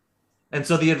launch. And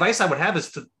so the advice I would have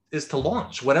is to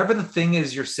launch whatever the thing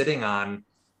is you're sitting on.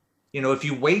 If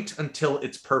you wait until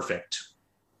it's perfect,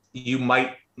 you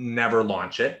might never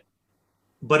launch it.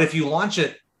 But if you launch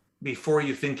it before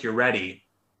you think you're ready,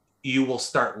 you will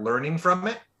start learning from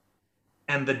it.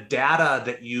 And the data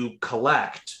that you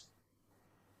collect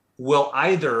will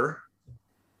either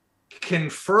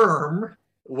confirm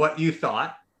what you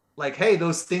thought, like, hey,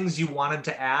 those things you wanted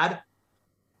to add,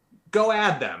 go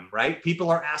add them, right? People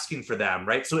are asking for them,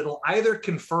 right? So it'll either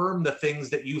confirm the things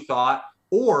that you thought,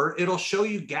 or it'll show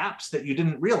you gaps that you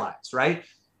didn't realize, right?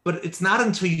 But it's not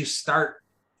until you start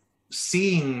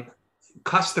seeing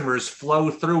customers flow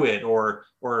through it, or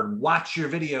watch your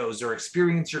videos, or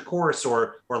experience your course,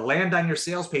 or land on your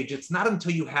sales page. It's not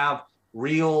until you have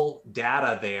real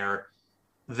data there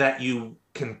that you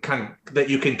can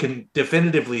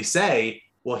definitively say,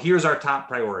 well, here's our top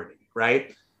priority,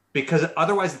 right? Because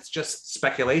otherwise it's just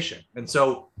speculation. And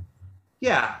so,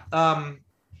 yeah,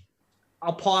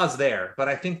 I'll pause there, but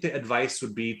I think the advice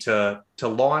would be to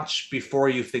launch before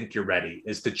you think you're ready,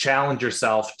 is to challenge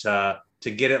yourself to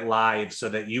get it live so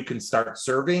that you can start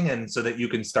serving and so that you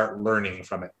can start learning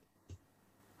from it.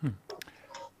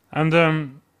 And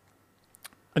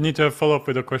I need to follow up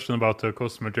with a question about the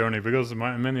customer journey, because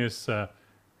many is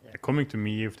coming to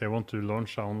me if they want to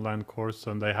launch an online course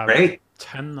and they have Great.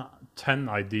 10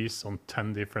 IDs on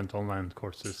 10 different online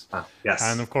courses. Yes.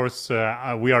 And of course,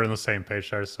 we are on the same page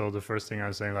there. So the first thing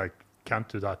I'm saying, like, can't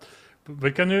do that.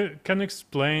 But can you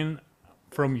explain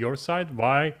from your side,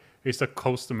 why is the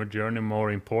customer journey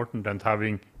more important than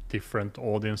having different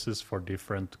audiences for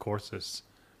different courses?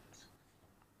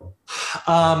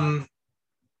 Well,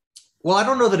 I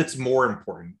don't know that it's more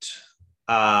important.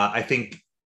 I think,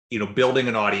 building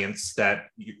an audience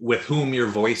with whom your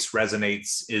voice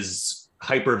resonates is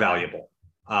hyper valuable.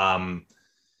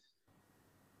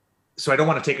 So I don't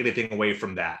want to take anything away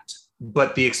from that.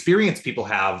 But the experience people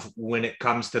have when it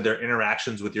comes to their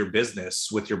interactions with your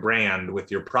business, with your brand, with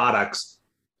your products,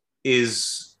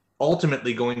 is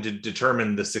ultimately going to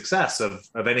determine the success of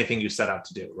anything you set out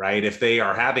to do, right? If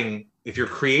you're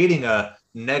creating a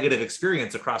negative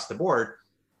experience across the board,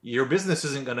 your business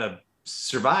isn't going to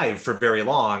survive for very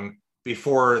long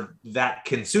before that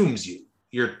consumes you.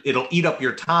 It'll eat up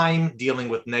your time dealing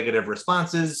with negative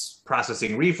responses,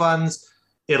 processing refunds.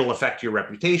 It'll affect your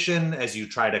reputation as you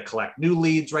try to collect new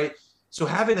leads, right? So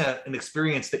having an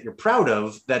experience that you're proud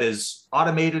of, that is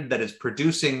automated, that is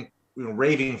producing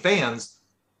raving fans,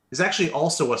 is actually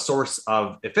also a source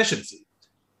of efficiency,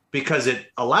 because it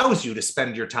allows you to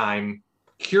spend your time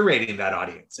curating that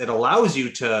audience.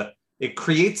 It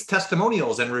creates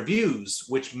testimonials and reviews,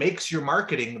 which makes your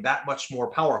marketing that much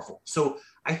more powerful. So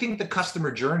I think the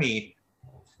customer journey,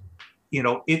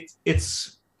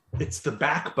 it's the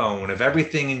backbone of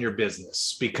everything in your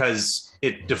business, because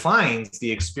it defines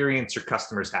the experience your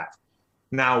customers have.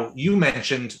 Now, you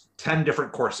mentioned 10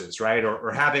 different courses, right?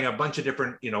 Or having a bunch of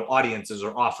different, audiences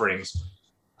or offerings.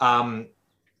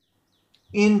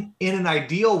 In an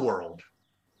ideal world,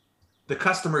 the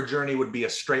customer journey would be a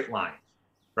straight line,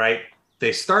 right?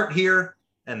 They start here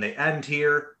and they end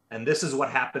here, and this is what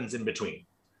happens in between.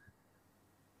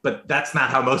 But that's not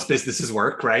how most businesses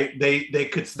work, right? They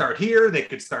could start here, they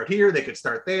could start here, they could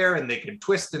start there, and they could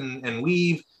twist and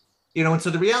weave, and so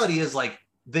the reality is, like,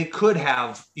 they could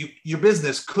have, your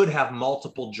business could have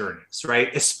multiple journeys,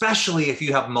 right? Especially if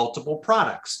you have multiple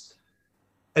products.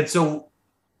 And so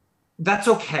that's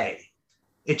okay.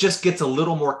 It just gets a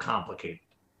little more complicated.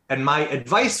 And my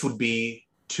advice would be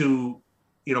to,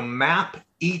 map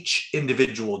each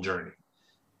individual journey.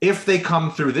 If they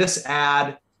come through this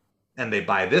ad and they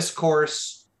buy this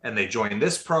course and they join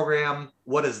this program,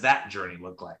 what does that journey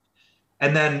look like?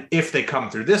 And then if they come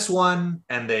through this one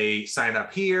and they sign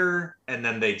up here and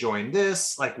then they join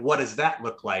this, like, what does that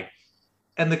look like?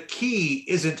 And the key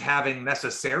isn't having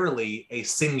necessarily a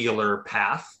singular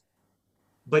path,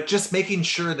 but just making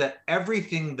sure that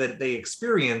everything that they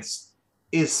experience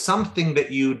is something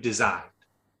that you designed.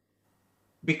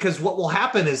 Because what will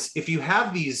happen is, if you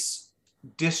have these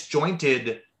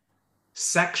disjointed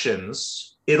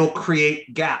sections, it'll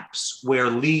create gaps where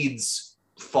leads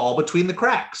fall between the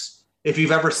cracks. If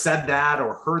you've ever said that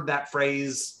or heard that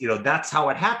phrase, that's how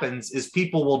it happens. Is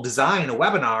people will design a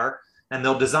webinar and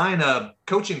they'll design a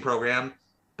coaching program,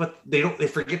 but they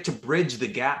forget to bridge the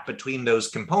gap between those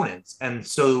components. And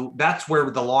so that's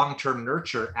where the long-term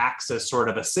nurture acts as sort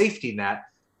of a safety net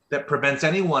that prevents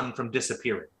anyone from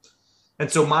disappearing. And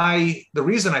so the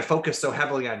reason I focus so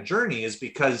heavily on journey is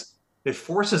because it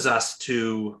forces us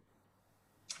to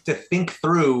think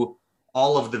through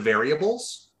all of the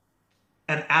variables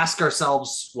and ask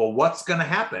ourselves, well, what's going to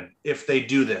happen if they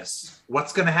do this?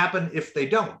 What's going to happen if they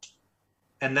don't?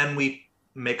 And then we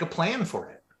make a plan for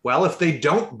it. Well, if they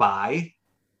don't buy,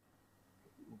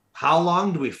 how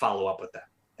long do we follow up with them?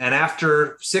 And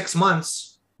after 6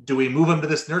 months, do we move them to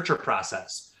this nurture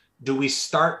process? Do we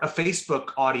start a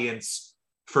Facebook audience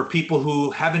for people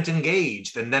who haven't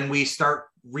engaged? And then we start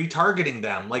retargeting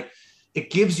them. Like, it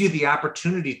gives you the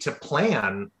opportunity to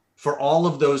plan for all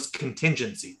of those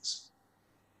contingencies.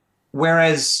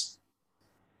 Whereas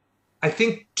I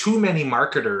think too many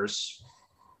marketers,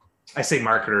 I say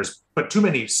marketers, but too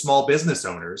many small business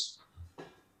owners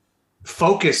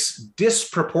focus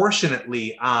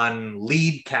disproportionately on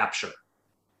lead capture.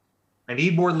 I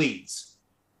need more leads.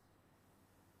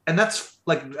 And I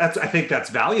think that's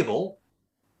valuable.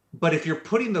 But if you're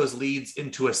putting those leads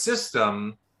into a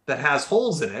system that has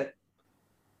holes in it,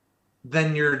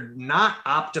 then you're not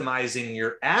optimizing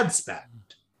your ad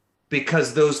spend,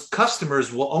 because those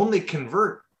customers will only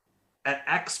convert at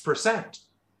X%.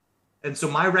 And so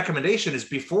my recommendation is,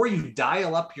 before you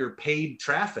dial up your paid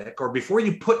traffic, or before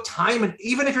you put time, and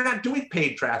even if you're not doing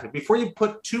paid traffic, before you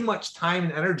put too much time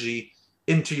and energy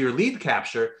into your lead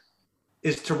capture,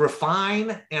 is to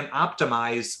refine and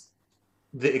optimize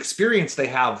the experience they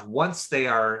have once they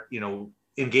are,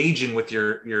 engaging with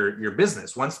your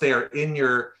business, once they are in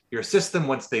your system,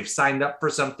 once they've signed up for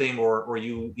something, or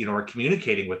you are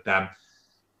communicating with them.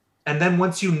 And then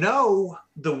once you know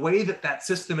the way that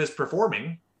system is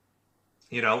performing,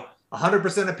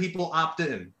 100% of people opt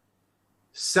in,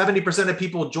 70% of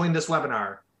people join this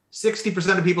webinar,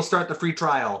 60% of people start the free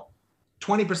trial,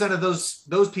 20% of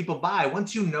those people buy.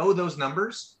 Once you know those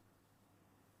numbers,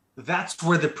 that's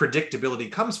where the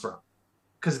predictability comes from.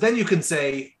 Because then you can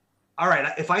say, all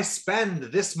right, if I spend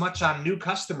this much on new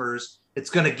customers, it's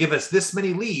going to give us this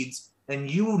many leads.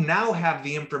 And you now have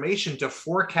the information to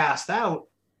forecast out,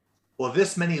 well,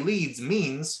 this many leads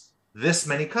means this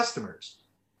many customers,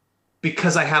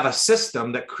 because I have a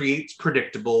system that creates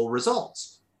predictable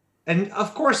results. And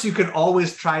of course, you can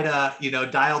always try to,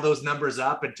 dial those numbers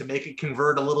up and to make it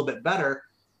convert a little bit better.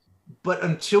 But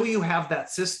until you have that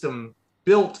system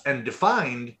built and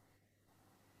defined,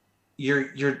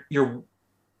 you're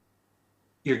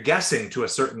guessing to a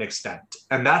certain extent.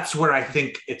 And that's where I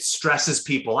think it stresses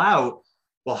people out.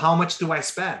 Well, how much do I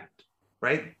spend?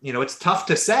 Right? It's tough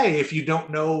to say if you don't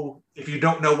know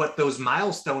what those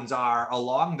milestones are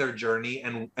along their journey,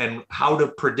 and how to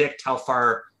predict how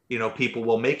far, people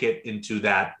will make it into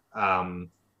that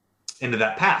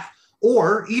path.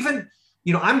 Or even,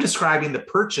 I'm describing the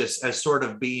purchase as sort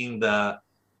of being the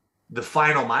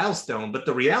final milestone, but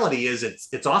the reality is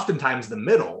it's oftentimes the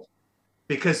middle,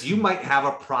 because you might have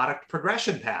a product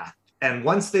progression path. And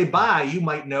once they buy, you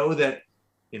might know that,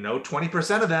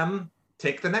 20% of them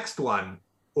take the next one,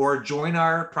 or join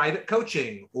our private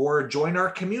coaching, or join our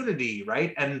community,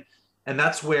 right? And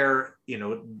that's where,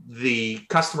 the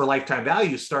customer lifetime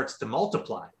value starts to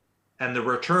multiply, and the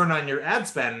return on your ad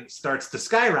spend starts to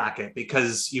skyrocket,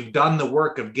 because you've done the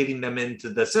work of getting them into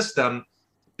the system,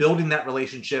 building that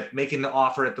relationship, making the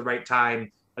offer at the right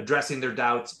time, addressing their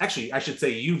doubts. Actually, I should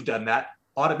say you've done that.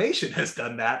 Automation has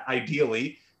done that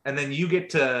ideally. And then you get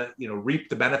to, reap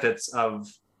the benefits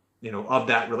of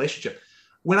that relationship.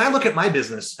 When I look at my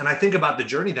business and I think about the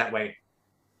journey that way,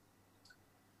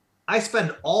 I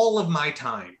spend all of my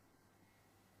time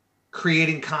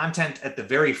creating content at the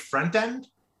very front end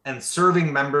and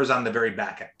serving members on the very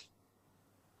back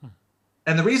end.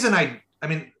 And the reason I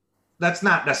mean, that's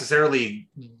not necessarily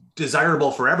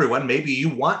desirable for everyone. Maybe you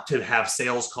want to have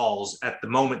sales calls at the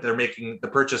moment they're making the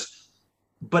purchase,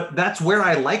 but that's where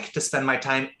I like to spend my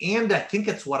time. And I think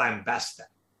it's what I'm best at.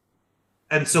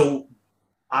 And so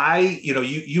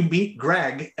you meet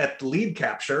Greg at the lead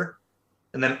capture,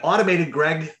 and then automated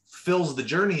Greg fills the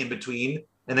journey in between.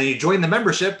 And then you join the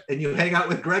membership and you hang out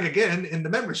with Greg again in the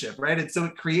membership, right? And so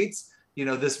it creates,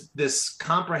 this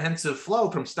comprehensive flow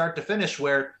from start to finish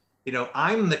where,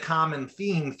 I'm the common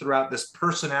theme throughout this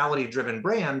personality driven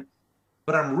brand,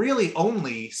 but I'm really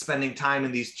only spending time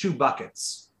in these two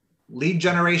buckets, lead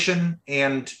generation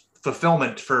and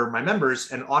fulfillment for my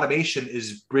members, and automation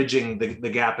is bridging the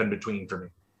gap in between for me.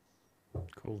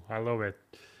 Cool. I love it.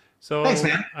 So thanks,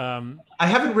 man. I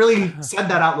haven't really said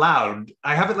that out loud.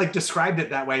 I haven't described it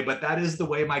that way, but that is the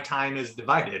way my time is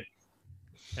divided.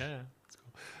 Yeah, that's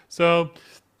cool. So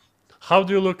how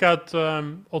do you look at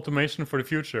automation for the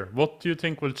future? What do you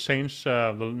think will change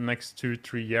the next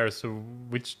 2-3 years? So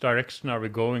which direction are we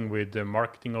going with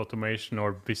marketing automation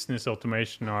or business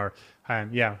automation? Or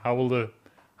how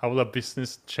will a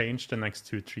business change the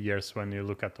next 2-3 years when you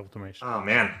look at automation? Oh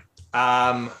man.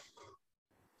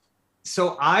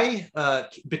 So I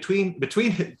between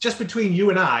you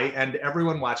and I and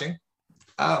everyone watching,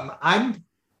 I'm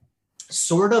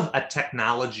sort of a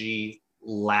technology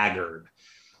laggard.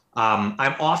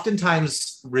 I'm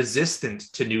oftentimes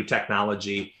resistant to new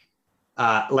technology.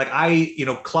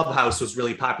 Clubhouse was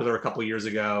really popular a couple of years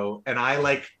ago, and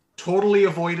I totally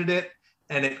avoided it,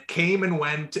 and it came and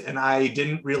went, and I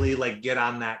didn't really get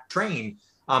on that train.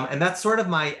 And that's sort of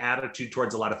my attitude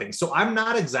towards a lot of things. So I'm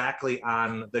not exactly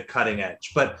on the cutting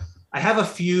edge, but I have a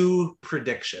few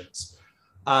predictions.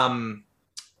 I'm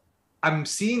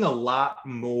seeing a lot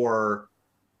more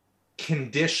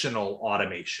conditional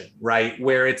automation, right?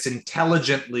 Where it's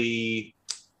intelligently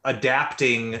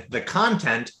adapting the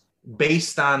content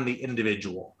based on the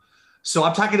individual. So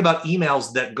I'm talking about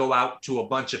emails that go out to a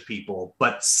bunch of people,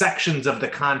 but sections of the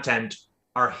content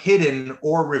are hidden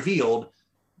or revealed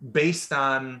based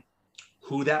on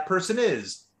who that person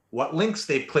is, what links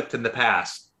they've clicked in the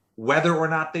past, whether or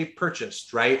not they've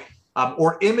purchased, right?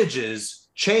 Or images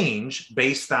change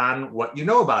based on what you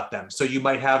know about them. So you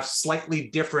might have slightly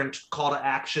different call to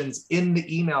actions in the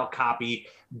email copy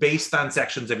based on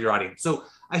sections of your audience. So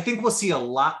I think we'll see a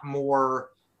lot more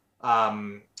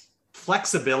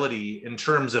flexibility in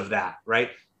terms of that, right?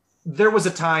 There was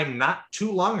a time not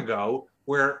too long ago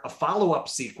where a follow-up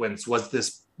sequence was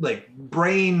this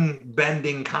brain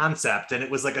bending concept, and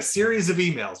it was a series of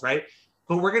emails, right?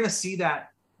 But we're going to see that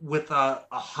with a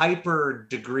hyper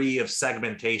degree of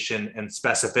segmentation and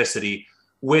specificity,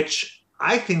 which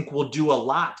I think will do a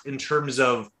lot in terms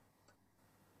of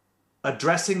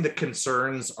addressing the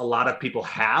concerns a lot of people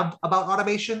have about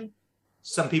automation.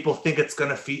 Some people think it's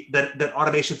going to that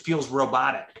automation feels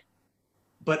robotic,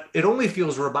 but it only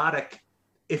feels robotic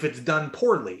if it's done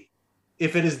poorly.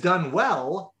 If it is done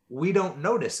well, we don't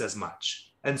notice as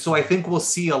much. And so I think we'll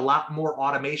see a lot more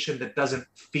automation that doesn't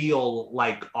feel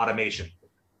like automation.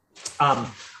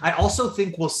 I also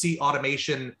think we'll see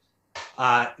automation,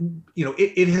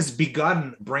 it has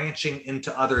begun branching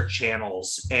into other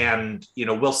channels, and,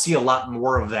 we'll see a lot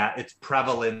more of that. Its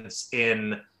prevalence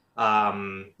in,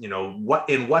 in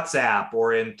WhatsApp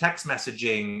or in text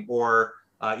messaging or,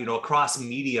 across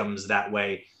mediums that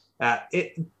way.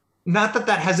 Not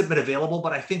that hasn't been available,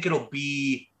 but I think it'll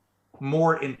be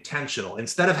more intentional.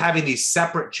 Instead of having these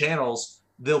separate channels,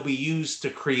 they'll be used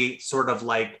to create sort of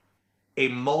a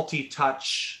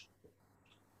multi-touch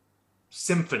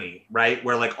symphony, right?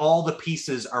 Where all the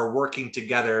pieces are working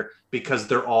together because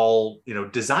they're all,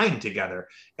 designed together.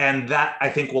 And that I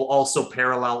think will also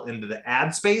parallel into the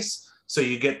ad space. So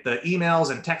you get the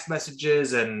emails and text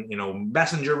messages and,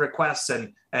 messenger requests,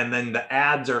 and then the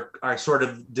ads are sort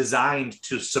of designed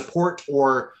to support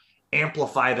or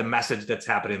amplify the message that's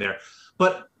happening there.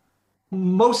 But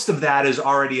most of that is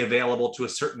already available to a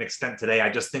certain extent today. I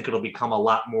just think it'll become a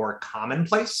lot more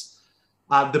commonplace.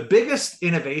 The biggest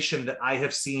innovation that I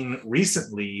have seen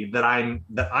recently that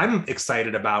I'm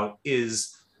excited about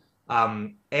is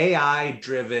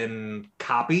AI-driven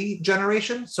copy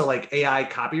generation. So AI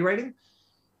copywriting.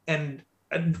 And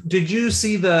Did you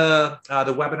see the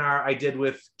webinar I did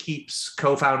with Keep's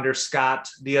co-founder Scott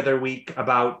the other week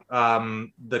about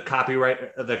the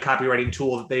copywriting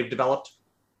tool that they've developed?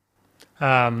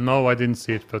 No, I didn't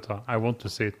see it, but I want to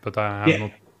see it, but I have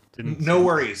not. No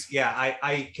worries. Yeah,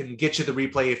 I can get you the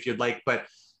replay if you'd like, but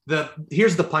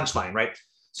here's the punchline, right?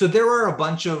 So there are a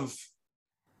bunch of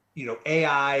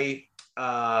AI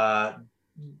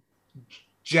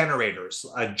generators,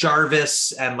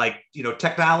 Jarvis, and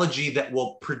technology that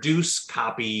will produce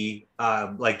copy,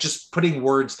 like just putting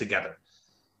words together.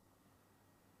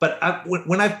 But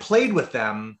when I've played with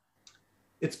them,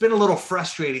 it's been a little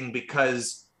frustrating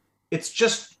because it's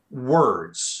just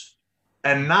words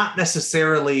and not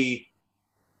necessarily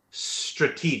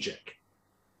strategic.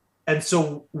 And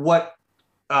so what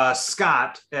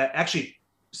Scott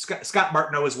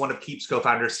Martineau is one of Keep's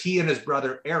co-founders. He and his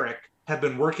brother Eric have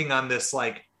been working on this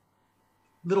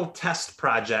little test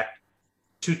project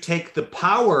to take the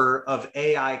power of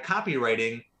AI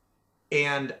copywriting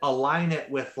and align it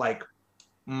with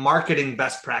marketing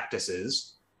best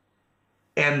practices.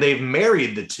 And they've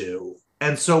married the two.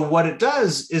 And so what it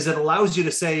does is it allows you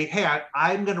to say, hey,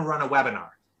 I'm going to run a webinar.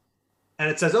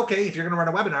 And it says, okay, if you're going to run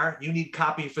a webinar, you need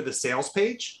copy for the sales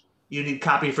page. You need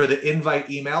copy for the invite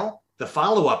email, the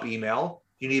follow-up email.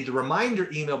 You need the reminder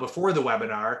email before the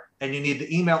webinar, and you need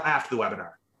the email after the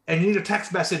webinar. And you need a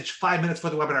text message 5 minutes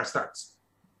before the webinar starts.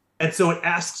 And so it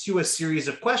asks you a series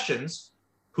of questions.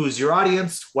 Who's your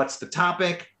audience? What's the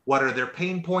topic? What are their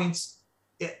pain points?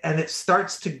 And it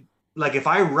starts to, if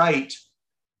I write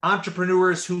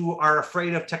entrepreneurs who are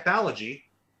afraid of technology,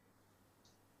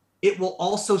 it will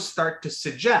also start to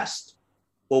suggest,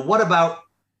 well, what about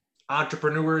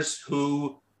entrepreneurs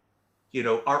who,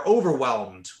 are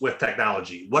overwhelmed with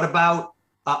technology? What about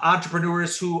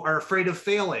entrepreneurs who are afraid of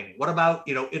failing? What about,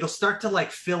 it'll start to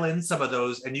fill in some of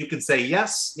those, and you can say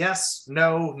yes, yes,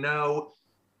 no, no.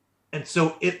 And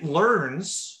so it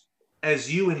learns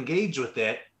as you engage with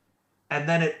it, and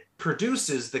then it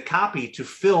produces the copy to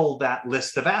fill that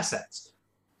list of assets.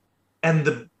 And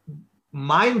the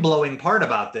mind-blowing part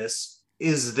about this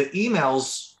is the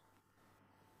emails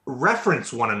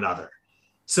reference one another.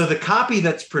 So the copy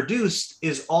that's produced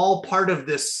is all part of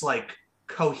this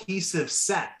cohesive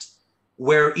set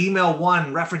where email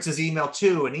 1 references email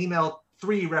 2 and email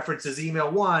 3 references email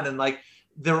 1. And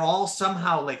they're all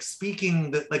somehow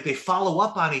speaking they follow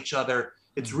up on each other.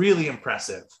 It's really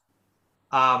impressive.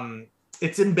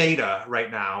 It's in beta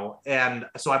right now. And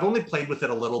so I've only played with it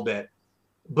a little bit,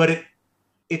 but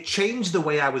it changed the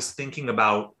way I was thinking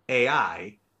about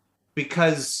AI,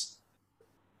 because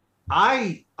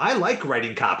I like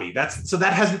writing copy. That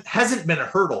hasn't been a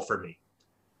hurdle for me.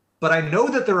 But I know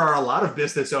that there are a lot of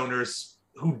business owners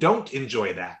who don't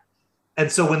enjoy that.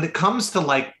 And so when it comes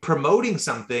to promoting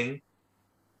something,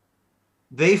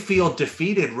 they feel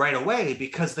defeated right away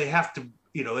because they have to,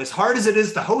 as hard as it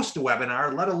is to host a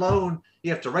webinar, let alone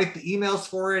you have to write the emails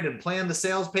for it and plan the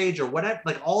sales page or whatever,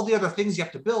 all the other things you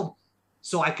have to build.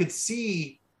 So I could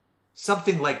see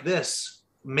something like this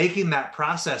making that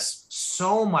process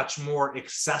so much more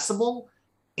accessible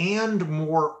and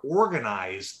more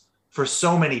organized for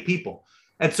so many people.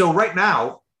 And so right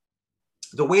now,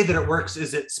 the way that it works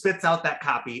is it spits out that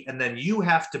copy, and then you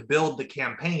have to build the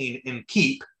campaign in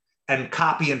Keep and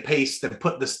copy and paste and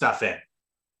put the stuff in.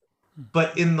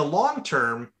 But in the long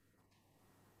term,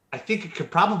 I think it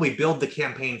could probably build the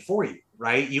campaign for you,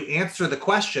 right? You answer the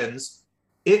questions,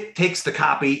 it takes the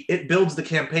copy, it builds the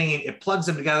campaign, it plugs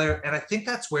them together. And I think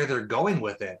that's where they're going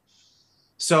with it.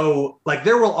 So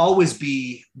there will always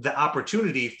be the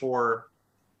opportunity for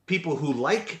people who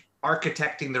like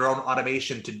architecting their own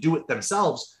automation to do it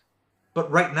themselves. But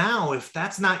right now, if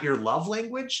that's not your love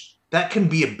language, that can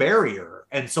be a barrier.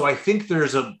 And so I think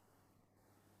there's an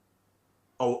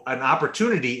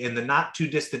opportunity in the not too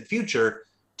distant future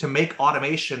to make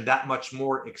automation that much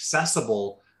more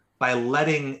accessible by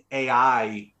letting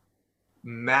AI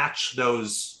match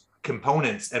those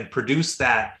components and produce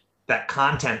that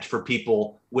content for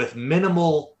people with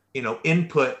minimal,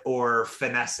 input or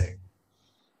finessing.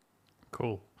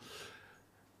 Cool.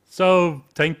 So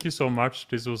thank you so much.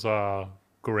 This was a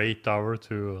great hour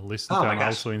to listen to, and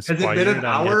also inspired. Has it been an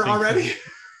hour already?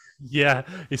 Yeah,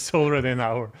 it's already an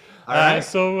hour. All right.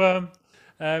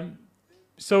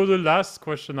 So the last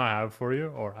question I have for you,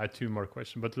 or I have two more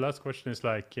questions, but the last question is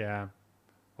I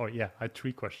had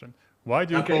three questions. Why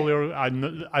do you call your,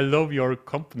 I love your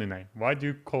company name. Why do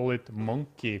you call it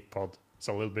Monkey Pod? It's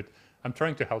a little bit, I'm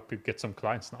trying to help you get some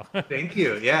clients now. Thank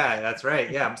you. Yeah, that's right.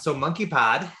 Yeah. So Monkey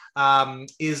Pod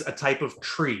is a type of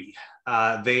tree.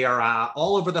 They are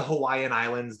all over the Hawaiian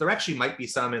Islands. There actually might be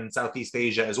some in Southeast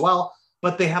Asia as well.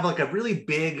 but they have like a really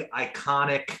big,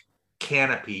 iconic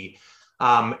canopy.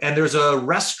 And there's a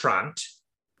restaurant,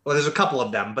 well, there's a couple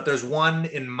of them, but there's one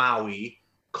in Maui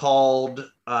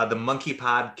called the Monkey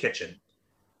Pod Kitchen.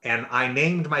 And I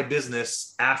named my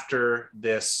business after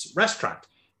this restaurant.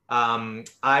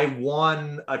 I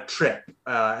won a trip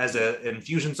as an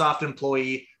Infusionsoft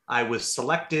employee. I was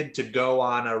selected to go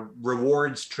on a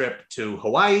rewards trip to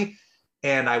Hawaii.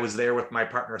 And I was there with my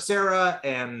partner, Sarah,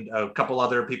 and a couple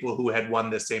other people who had won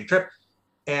this same trip.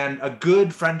 And a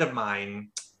good friend of mine,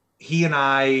 he and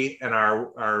I and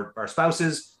our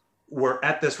spouses were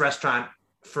at this restaurant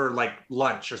for like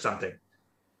lunch or something.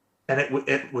 And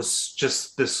it was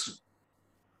just this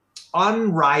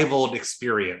unrivaled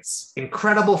experience.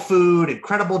 Incredible food,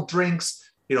 incredible drinks,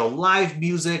 live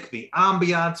music. The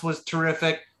ambiance was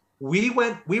terrific. We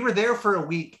were there for a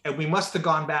week and we must have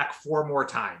gone back 4 more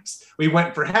times. We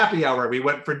went for happy hour, we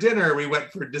went for dinner, we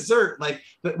went for dessert. Like,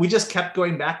 we just kept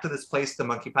going back to this place, the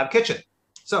Monkey Pod Kitchen.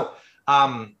 So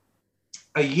a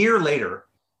year later,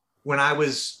 when I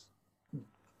was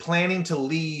planning to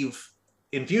leave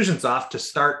Infusionsoft to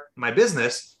start my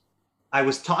business, I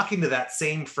was talking to that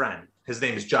same friend. His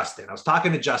name is Justin. I was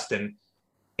talking to Justin,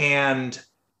 and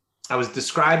I was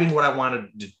describing what I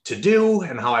wanted to do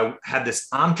and how I had this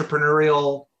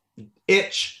entrepreneurial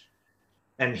itch.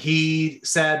 And he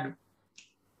said,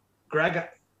 Greg,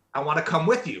 I want to come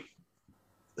with you.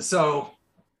 So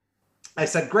I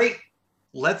said, great,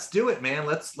 let's do it, man.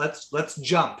 Let's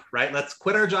jump, right? Let's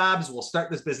quit our jobs. We'll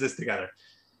start this business together.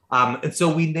 And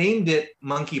so we named it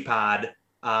Monkey Pod,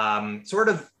 sort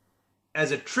of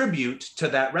as a tribute to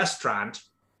that restaurant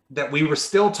that we were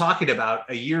still talking about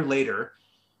a year later,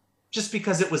 just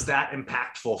because it was that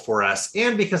impactful for us.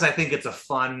 And because I think it's a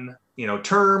fun,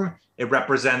 term. It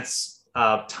represents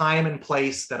a time and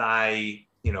place that I,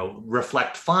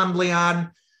 reflect fondly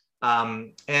on.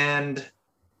 And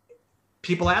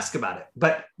people ask about it.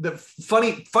 But the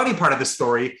funny part of the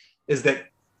story is that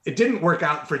it didn't work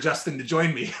out for Justin to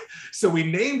join me. So we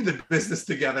named the business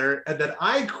together, and then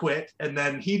I quit, and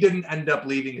then he didn't end up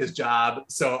leaving his job.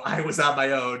 So I was on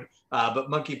my own. But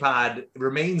Monkey Pod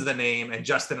remains the name, and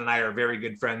Justin and I are very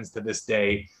good friends to this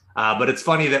day. But it's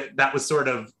funny that was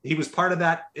he was part of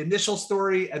that initial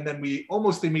story, and then we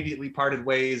almost immediately parted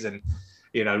ways, and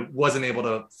wasn't able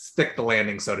to stick the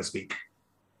landing, so to speak.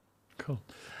 Cool.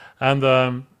 And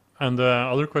the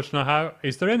other question I have,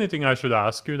 is there anything I should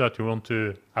ask you that you want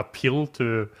to appeal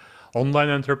to online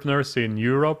entrepreneurs in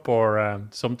Europe, or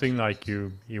something like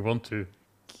you want to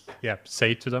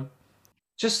say to them?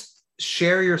 Just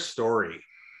share your story.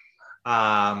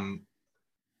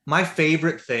 My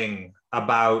favorite thing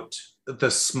about the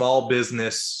small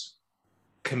business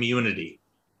community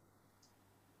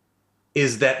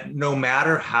is that no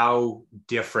matter how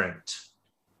different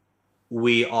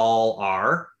we all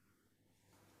are,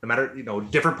 no matter,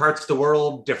 different parts of the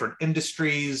world, different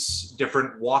industries,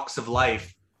 different walks of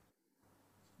life,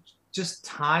 just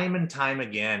time and time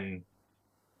again,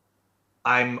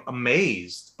 I'm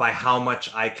amazed by how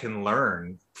much I can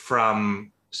learn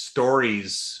from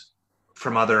stories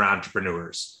from other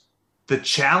entrepreneurs. The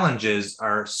challenges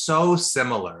are so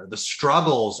similar. The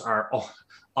struggles are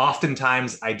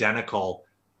oftentimes identical.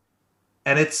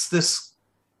 And it's this,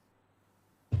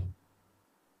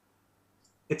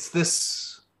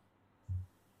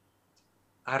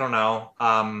 I don't know,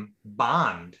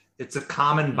 bond. It's a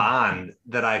common bond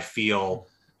that I feel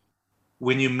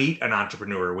when you meet an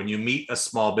entrepreneur, when you meet a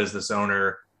small business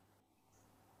owner.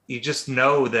 You just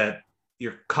know that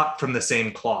you're cut from the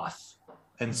same cloth.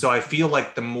 And so I feel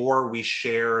like the more we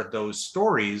share those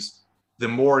stories, the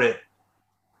more it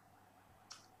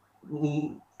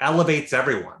elevates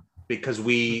everyone, because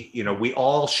we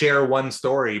all share one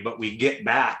story, but we get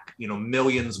back,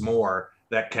 millions more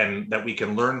that we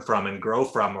can learn from and grow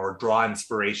from or draw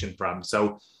inspiration from.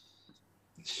 So,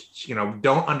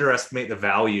 don't underestimate the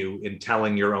value in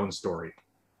telling your own story.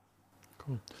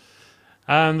 Cool.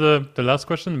 And the last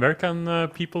question, where can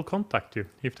people contact you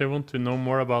if they want to know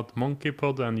more about Monkey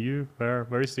Pod and you?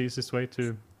 Where is the easiest way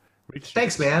to reach you?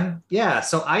 Thanks, man. Yeah,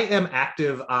 so I am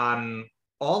active on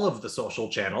all of the social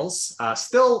channels,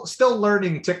 still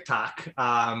learning TikTok,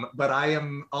 but I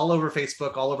am all over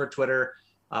Facebook, all over Twitter,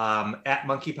 at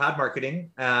Monkey Pod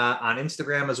Marketing, on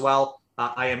Instagram as well.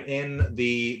 I am in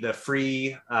the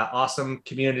free AweSM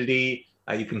community.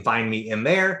 You can find me in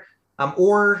there.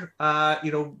 Or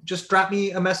just drop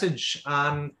me a message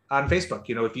on Facebook.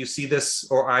 If you see this,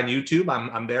 or on YouTube,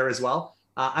 I'm there as well.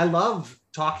 I love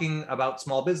talking about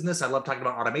small business. I love talking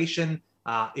about automation.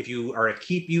 If you are a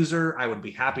Keep user, I would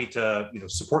be happy to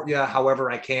support you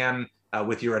however I can.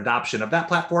 with your adoption of that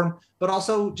platform, but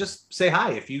also just say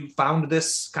hi. If you found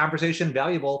this conversation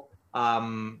valuable,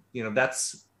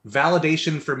 that's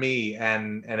validation for me,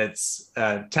 and it's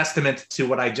a testament to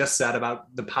what I just said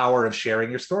about the power of sharing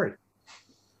your story.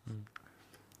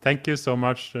 Thank you so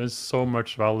much. There's so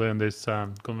much value in this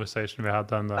conversation we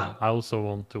had, and I also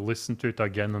want to listen to it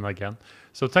again and again.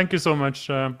 So thank you so much,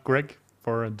 Greg,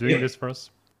 for doing this for us.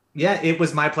 Yeah, it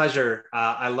was my pleasure.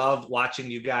 I love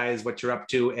watching you guys, what you're up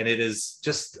to, and it is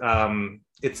just,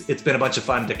 it's been a bunch of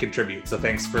fun to contribute. So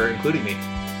thanks for including me.